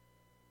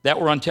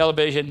that we're on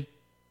television.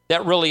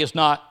 That really is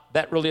not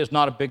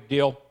a big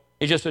deal.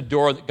 It's just a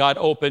door that God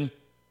opened.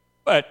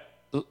 But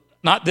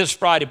not this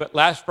Friday, but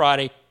last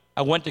Friday,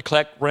 I went to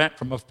collect rent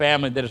from a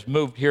family that has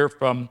moved here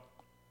from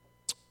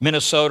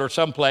Minnesota or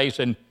someplace,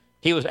 and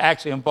he was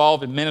actually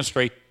involved in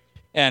ministry.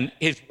 And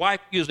his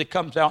wife usually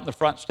comes out on the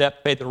front step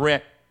to pay the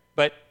rent.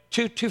 But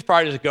two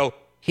Fridays ago,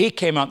 he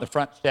came out on the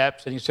front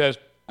steps, and he says,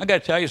 I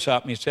got to tell you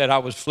something. He said, I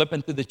was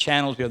flipping through the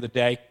channels the other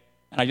day,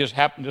 and I just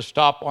happened to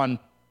stop on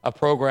a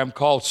program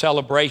called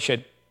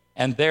Celebration,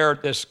 and there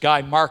this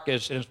guy,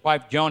 Marcus, and his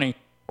wife, Joni,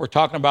 were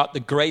talking about the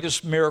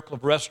greatest miracle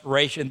of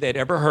restoration they'd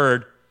ever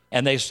heard,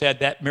 and they said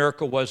that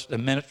miracle was the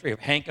ministry of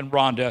Hank and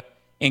Rhonda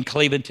in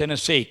Cleveland,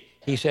 Tennessee.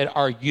 He said,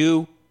 are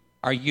you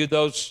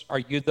those?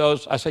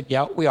 I said,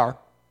 yeah, we are.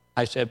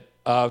 I said,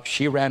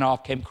 she ran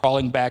off, came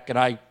crawling back, and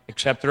I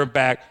accepted her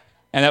back,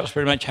 and that was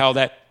pretty much how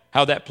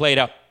that played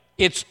out.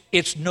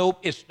 It's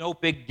no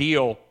big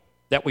deal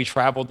that we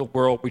traveled the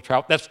world.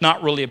 That's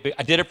not really a big.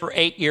 I did it for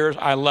 8 years.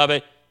 I love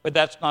it, but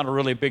that's not a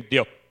really big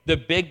deal. The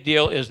big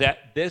deal is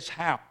that this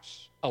house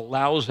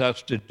allows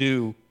us to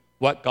do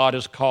what God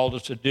has called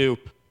us to do.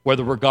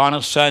 Whether we're gone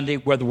on Sunday,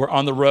 whether we're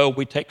on the road,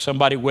 we take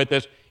somebody with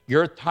us.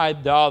 Your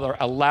tithe dollar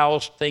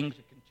allows things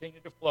to continue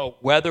to flow.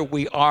 Whether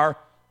we are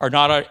or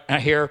not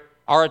here,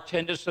 our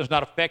attendance does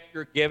not affect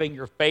your giving,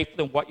 your faith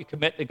in what you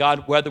commit to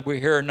God, whether we're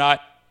here or not.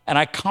 And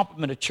I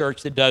compliment a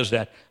church that does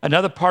that.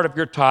 Another part of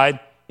your tithe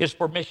is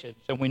for missions.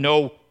 And we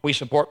know we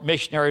support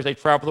missionaries. They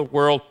travel the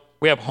world.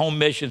 We have home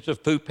missions of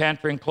food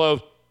pantry and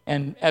clothes.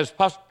 And as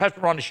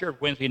Pastor Rhonda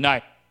shared Wednesday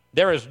night,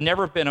 there has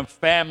never been a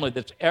family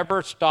that's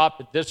ever stopped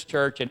at this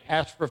church and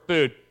asked for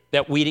food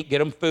that we didn't get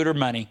them food or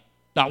money.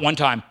 Not one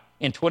time.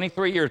 In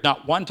 23 years,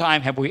 not one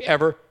time have we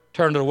ever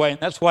turned it away. And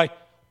that's why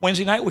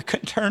Wednesday night we just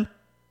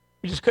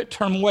couldn't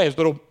turn them away. His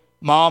little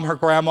mom, her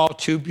grandma,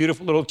 2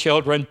 beautiful little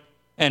children.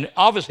 And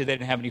obviously they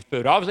didn't have any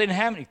food. Obviously they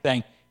didn't have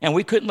anything. And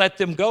we couldn't let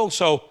them go.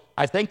 So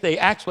I think they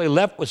actually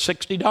left with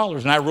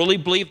 $60. And I really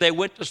believe they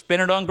went to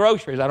spend it on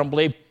groceries. I don't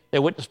believe they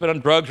went to spend on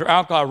drugs or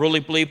alcohol. I really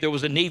believe there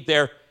was a need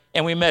there.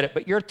 And we met it.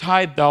 But your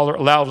tithe dollar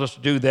allows us to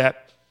do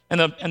that.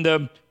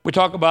 And we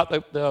talk about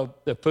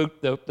the food,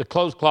 the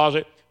clothes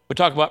closet. We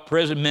talk about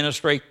prison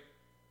ministry.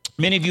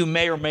 Many of you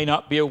may or may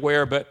not be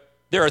aware, but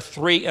there are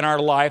 3 in our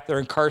life that are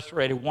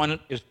incarcerated. One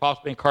is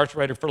possibly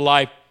incarcerated for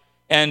life.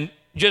 And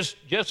just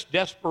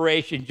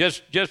desperation,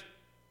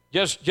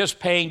 just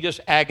pain, just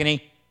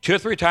agony. 2 or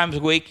 3 times a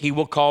week, he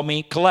will call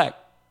me collect.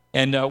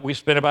 And we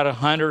spend about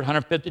 $100,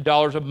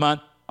 $150 a month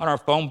on our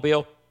phone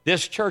bill.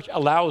 This church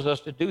allows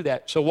us to do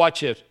that. So watch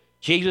this.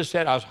 Jesus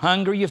said, I was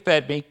hungry, you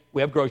fed me.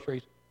 We have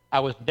groceries.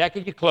 I was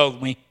naked, you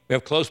clothed me. We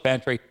have clothes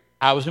pantry.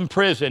 I was in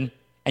prison,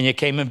 and you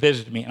came and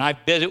visited me. And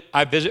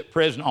I visit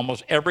prison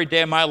almost every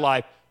day of my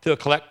life to a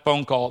collect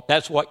phone call.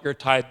 That's what your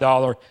tithe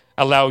dollar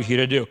allows you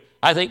to do.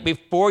 I think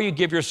before you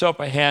give yourself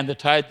a hand, the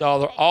tithe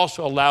dollar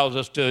also allows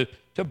us to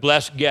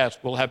bless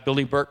guests. We'll have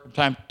Billy Burke from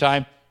time to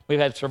time. We've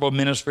had several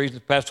ministries the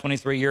past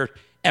 23 years,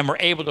 and we're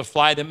able to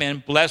fly them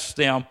in, bless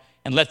them,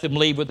 and let them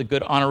leave with a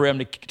good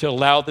honorarium to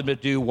allow them to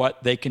do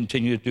what they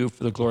continue to do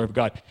for the glory of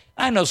God.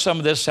 I know some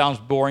of this sounds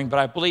boring, but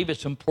I believe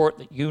it's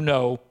important that you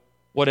know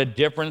what a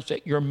difference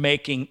that you're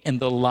making in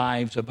the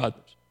lives of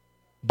others.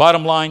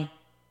 Bottom line,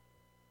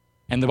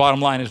 and the bottom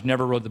line is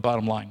never really the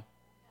bottom line.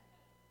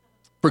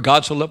 For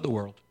God so loved the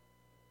world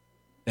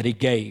that he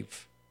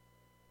gave.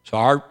 So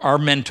our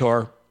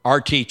mentor, our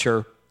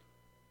teacher,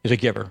 is a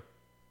giver.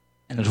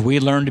 And as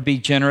we learn to be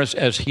generous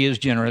as he is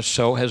generous,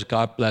 so has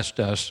God blessed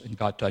us and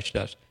God touched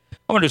us.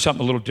 I want to do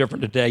something a little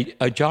different today.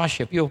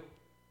 Josh,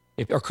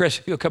 or Chris,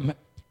 if you'll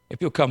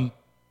come,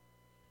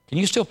 can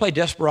you still play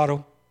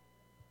Desperado?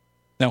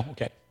 No?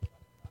 Okay.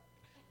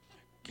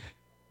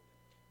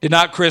 Did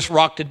not Chris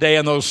rock today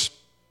on those,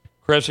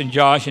 Chris and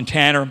Josh and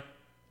Tanner? That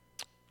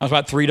was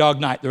about 3 Dog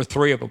Night. There were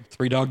 3 of them,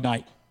 3 Dog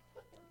Night.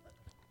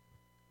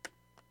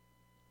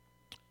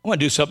 I want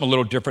to do something a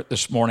little different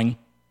this morning.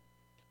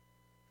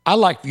 I'd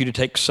like for you to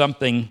take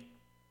something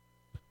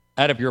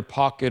out of your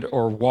pocket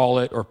or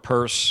wallet or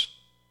purse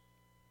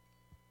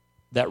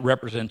that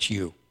represents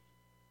you.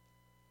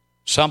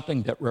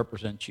 Something that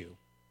represents you.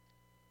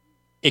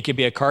 It could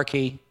be a car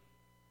key.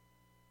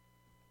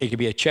 It could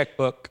be a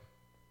checkbook.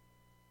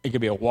 It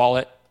could be a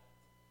wallet.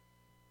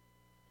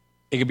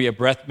 It could be a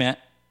breath mint.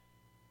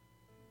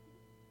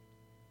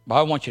 But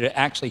I want you to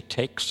actually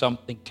take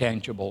something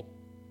tangible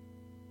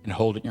and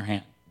hold it in your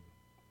hand.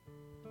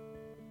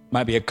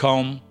 Might be a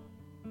comb.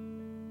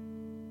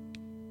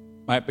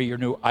 Might be your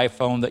new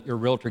iPhone that your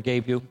realtor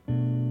gave you.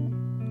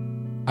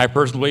 I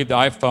personally believe the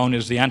iPhone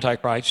is the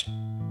Antichrist.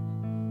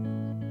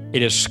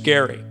 It is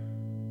scary,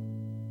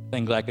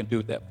 things I can do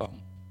with that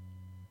phone.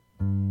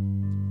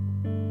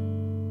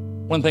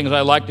 One of the things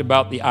I liked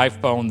about the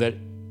iPhone that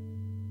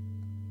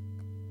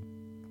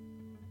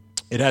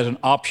it has an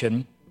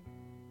option,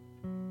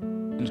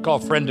 and it's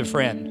called Friend to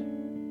Friend.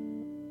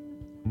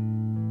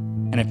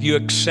 And if you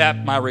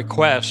accept my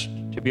request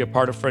to be a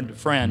part of Friend to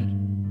Friend,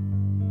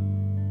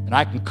 then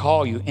I can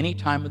call you any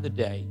time of the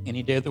day,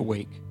 any day of the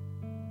week,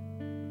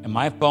 and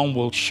my phone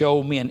will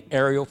show me an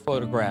aerial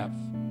photograph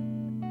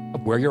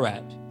of where you're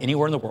at,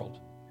 anywhere in the world,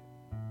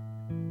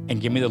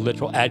 and give me the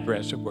literal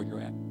address of where you're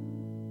at.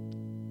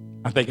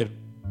 I'm thinking,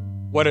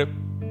 what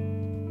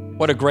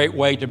a great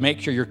way to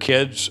make sure your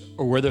kids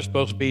are where they're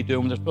supposed to be,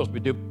 doing what they're supposed to be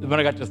doing. When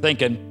I got to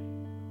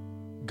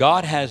thinking,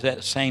 God has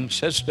that same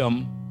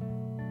system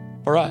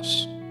for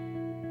us.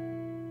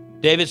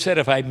 David said,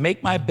 if I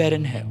make my bed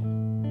in hell,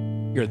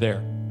 you're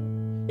there.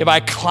 If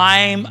I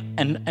climb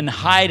and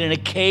hide in a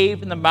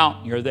cave in the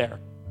mountain, you're there.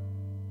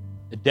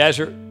 The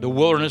desert, the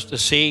wilderness, the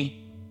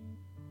sea,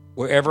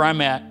 wherever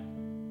I'm at,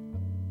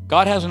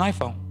 God has an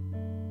iPhone.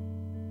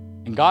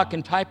 And God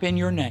can type in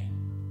your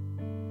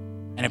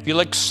name. And if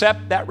you'll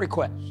accept that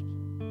request,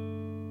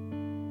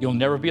 you'll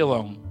never be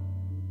alone.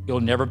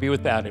 You'll never be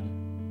without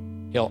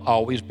Him. He'll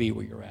always be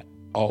where you're at.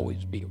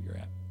 Always be where you're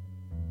at.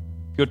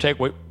 If you'll take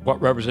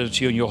what represents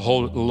you and you'll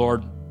hold it to the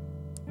Lord.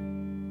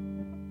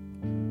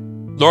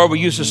 Lord, we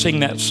used to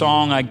sing that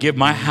song, I give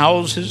my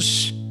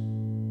houses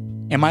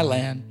and my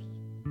land.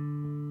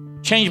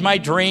 Change my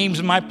dreams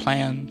and my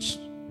plans,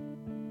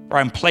 for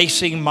I'm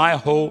placing my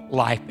whole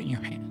life in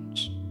your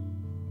hands.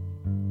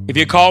 If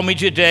you call me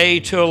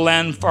today to a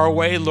land far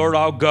away, Lord,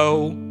 I'll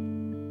go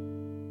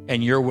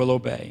and your will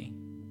obey.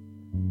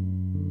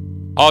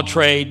 I'll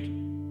trade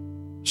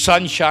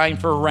sunshine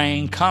for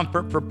rain,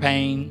 comfort for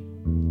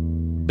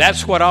pain.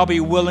 That's what I'll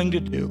be willing to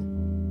do.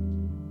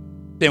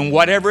 Then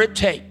whatever it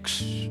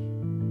takes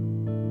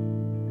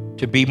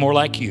to be more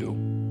like you,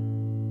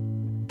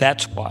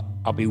 that's what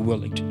I'll be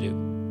willing to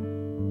do.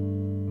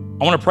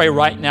 I want to pray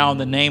right now in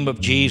the name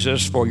of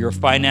Jesus for your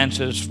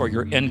finances, for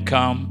your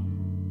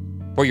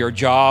income, for your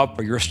job,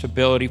 for your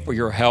stability, for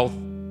your health.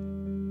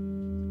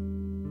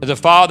 As a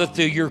Father,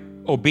 through your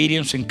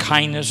obedience and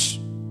kindness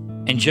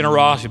and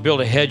generosity,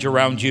 build a hedge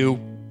around you.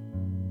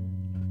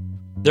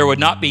 There would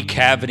not be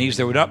cavities,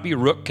 there would not be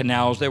root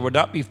canals, there would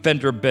not be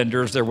fender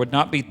benders, there would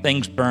not be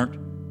things burnt,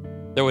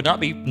 there would not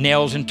be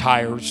nails in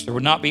tires, there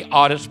would not be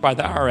audits by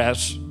the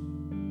IRS.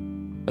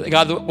 But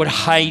God would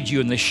hide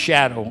you in the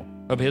shadow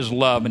of His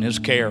love and His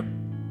care.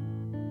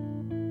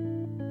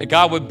 That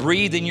God would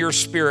breathe in your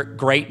spirit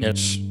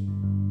greatness,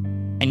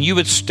 and you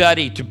would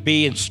study to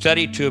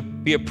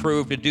be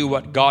approved to do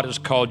what God has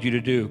called you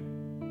to do.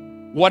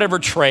 Whatever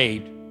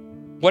trade,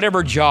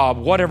 whatever job,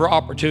 whatever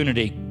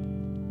opportunity,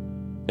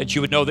 that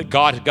you would know that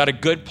God has got a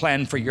good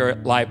plan for your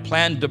life,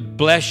 plan to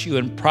bless you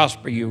and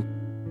prosper you,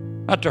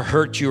 not to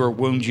hurt you or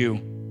wound you.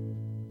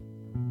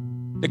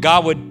 That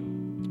God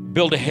would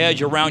build a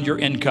hedge around your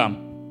income,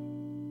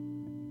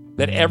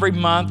 that every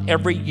month,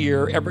 every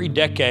year, every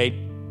decade,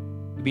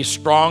 you'd be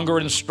stronger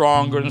and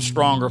stronger and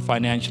stronger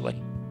financially.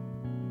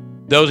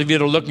 Those of you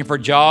that are looking for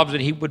jobs,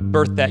 that He would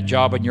birth that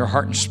job in your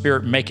heart and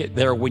spirit, make it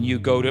there when you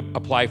go to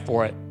apply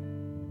for it.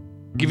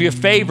 Give you a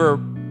favor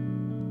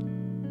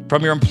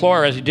from your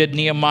employer, as He did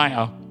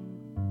Nehemiah,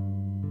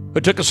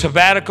 who took a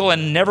sabbatical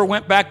and never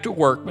went back to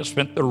work, but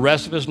spent the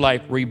rest of his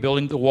life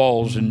rebuilding the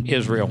walls in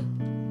Israel,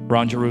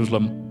 around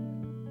Jerusalem.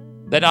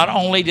 That not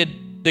only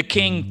did the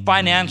king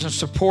finance and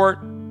support,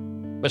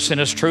 but sent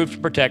his troops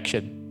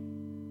protection.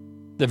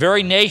 The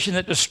very nation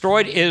that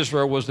destroyed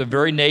Israel was the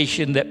very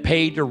nation that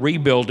paid to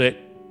rebuild it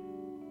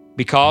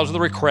because of the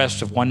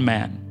request of one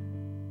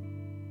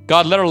man.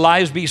 God, let our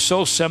lives be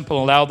so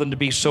simple, allow them to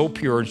be so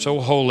pure and so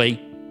holy,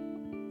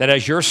 that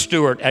as your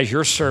steward, as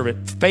your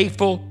servant,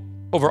 faithful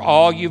over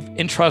all you've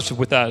entrusted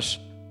with us,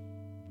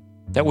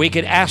 that we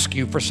could ask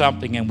you for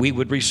something and we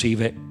would receive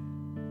it.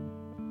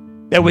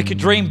 That we could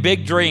dream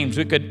big dreams,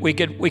 we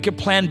could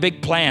plan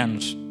big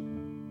plans,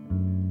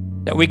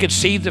 that we could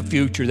see the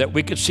future, that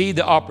we could see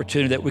the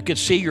opportunity, that we could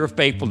see your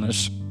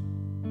faithfulness.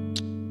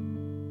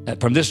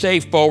 That from this day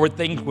forward,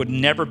 things would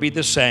never be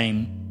the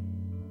same,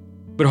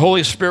 but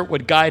Holy Spirit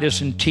would guide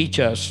us and teach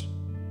us,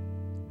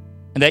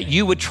 and that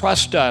you would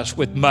trust us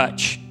with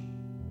much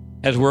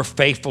as we're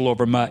faithful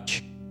over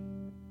much.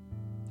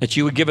 That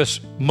you would give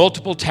us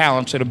multiple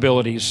talents and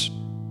abilities.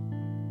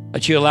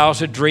 That you allow us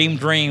to dream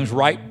dreams,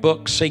 write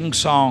books, sing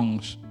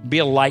songs, be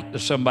a light to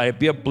somebody,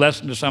 be a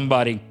blessing to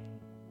somebody.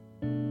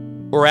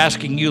 We're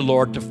asking you,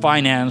 Lord, to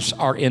finance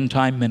our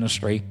end-time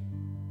ministry.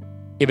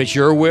 If it's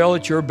your will,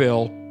 it's your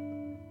bill.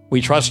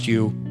 We trust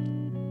you.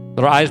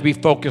 Let our eyes be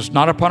focused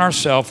not upon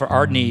ourselves or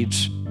our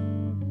needs,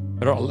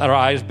 but let our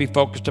eyes be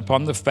focused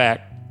upon the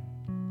fact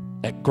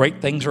that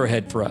great things are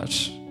ahead for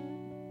us.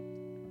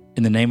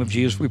 In the name of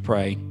Jesus we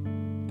pray.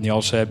 And they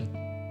all said,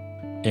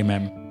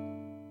 amen.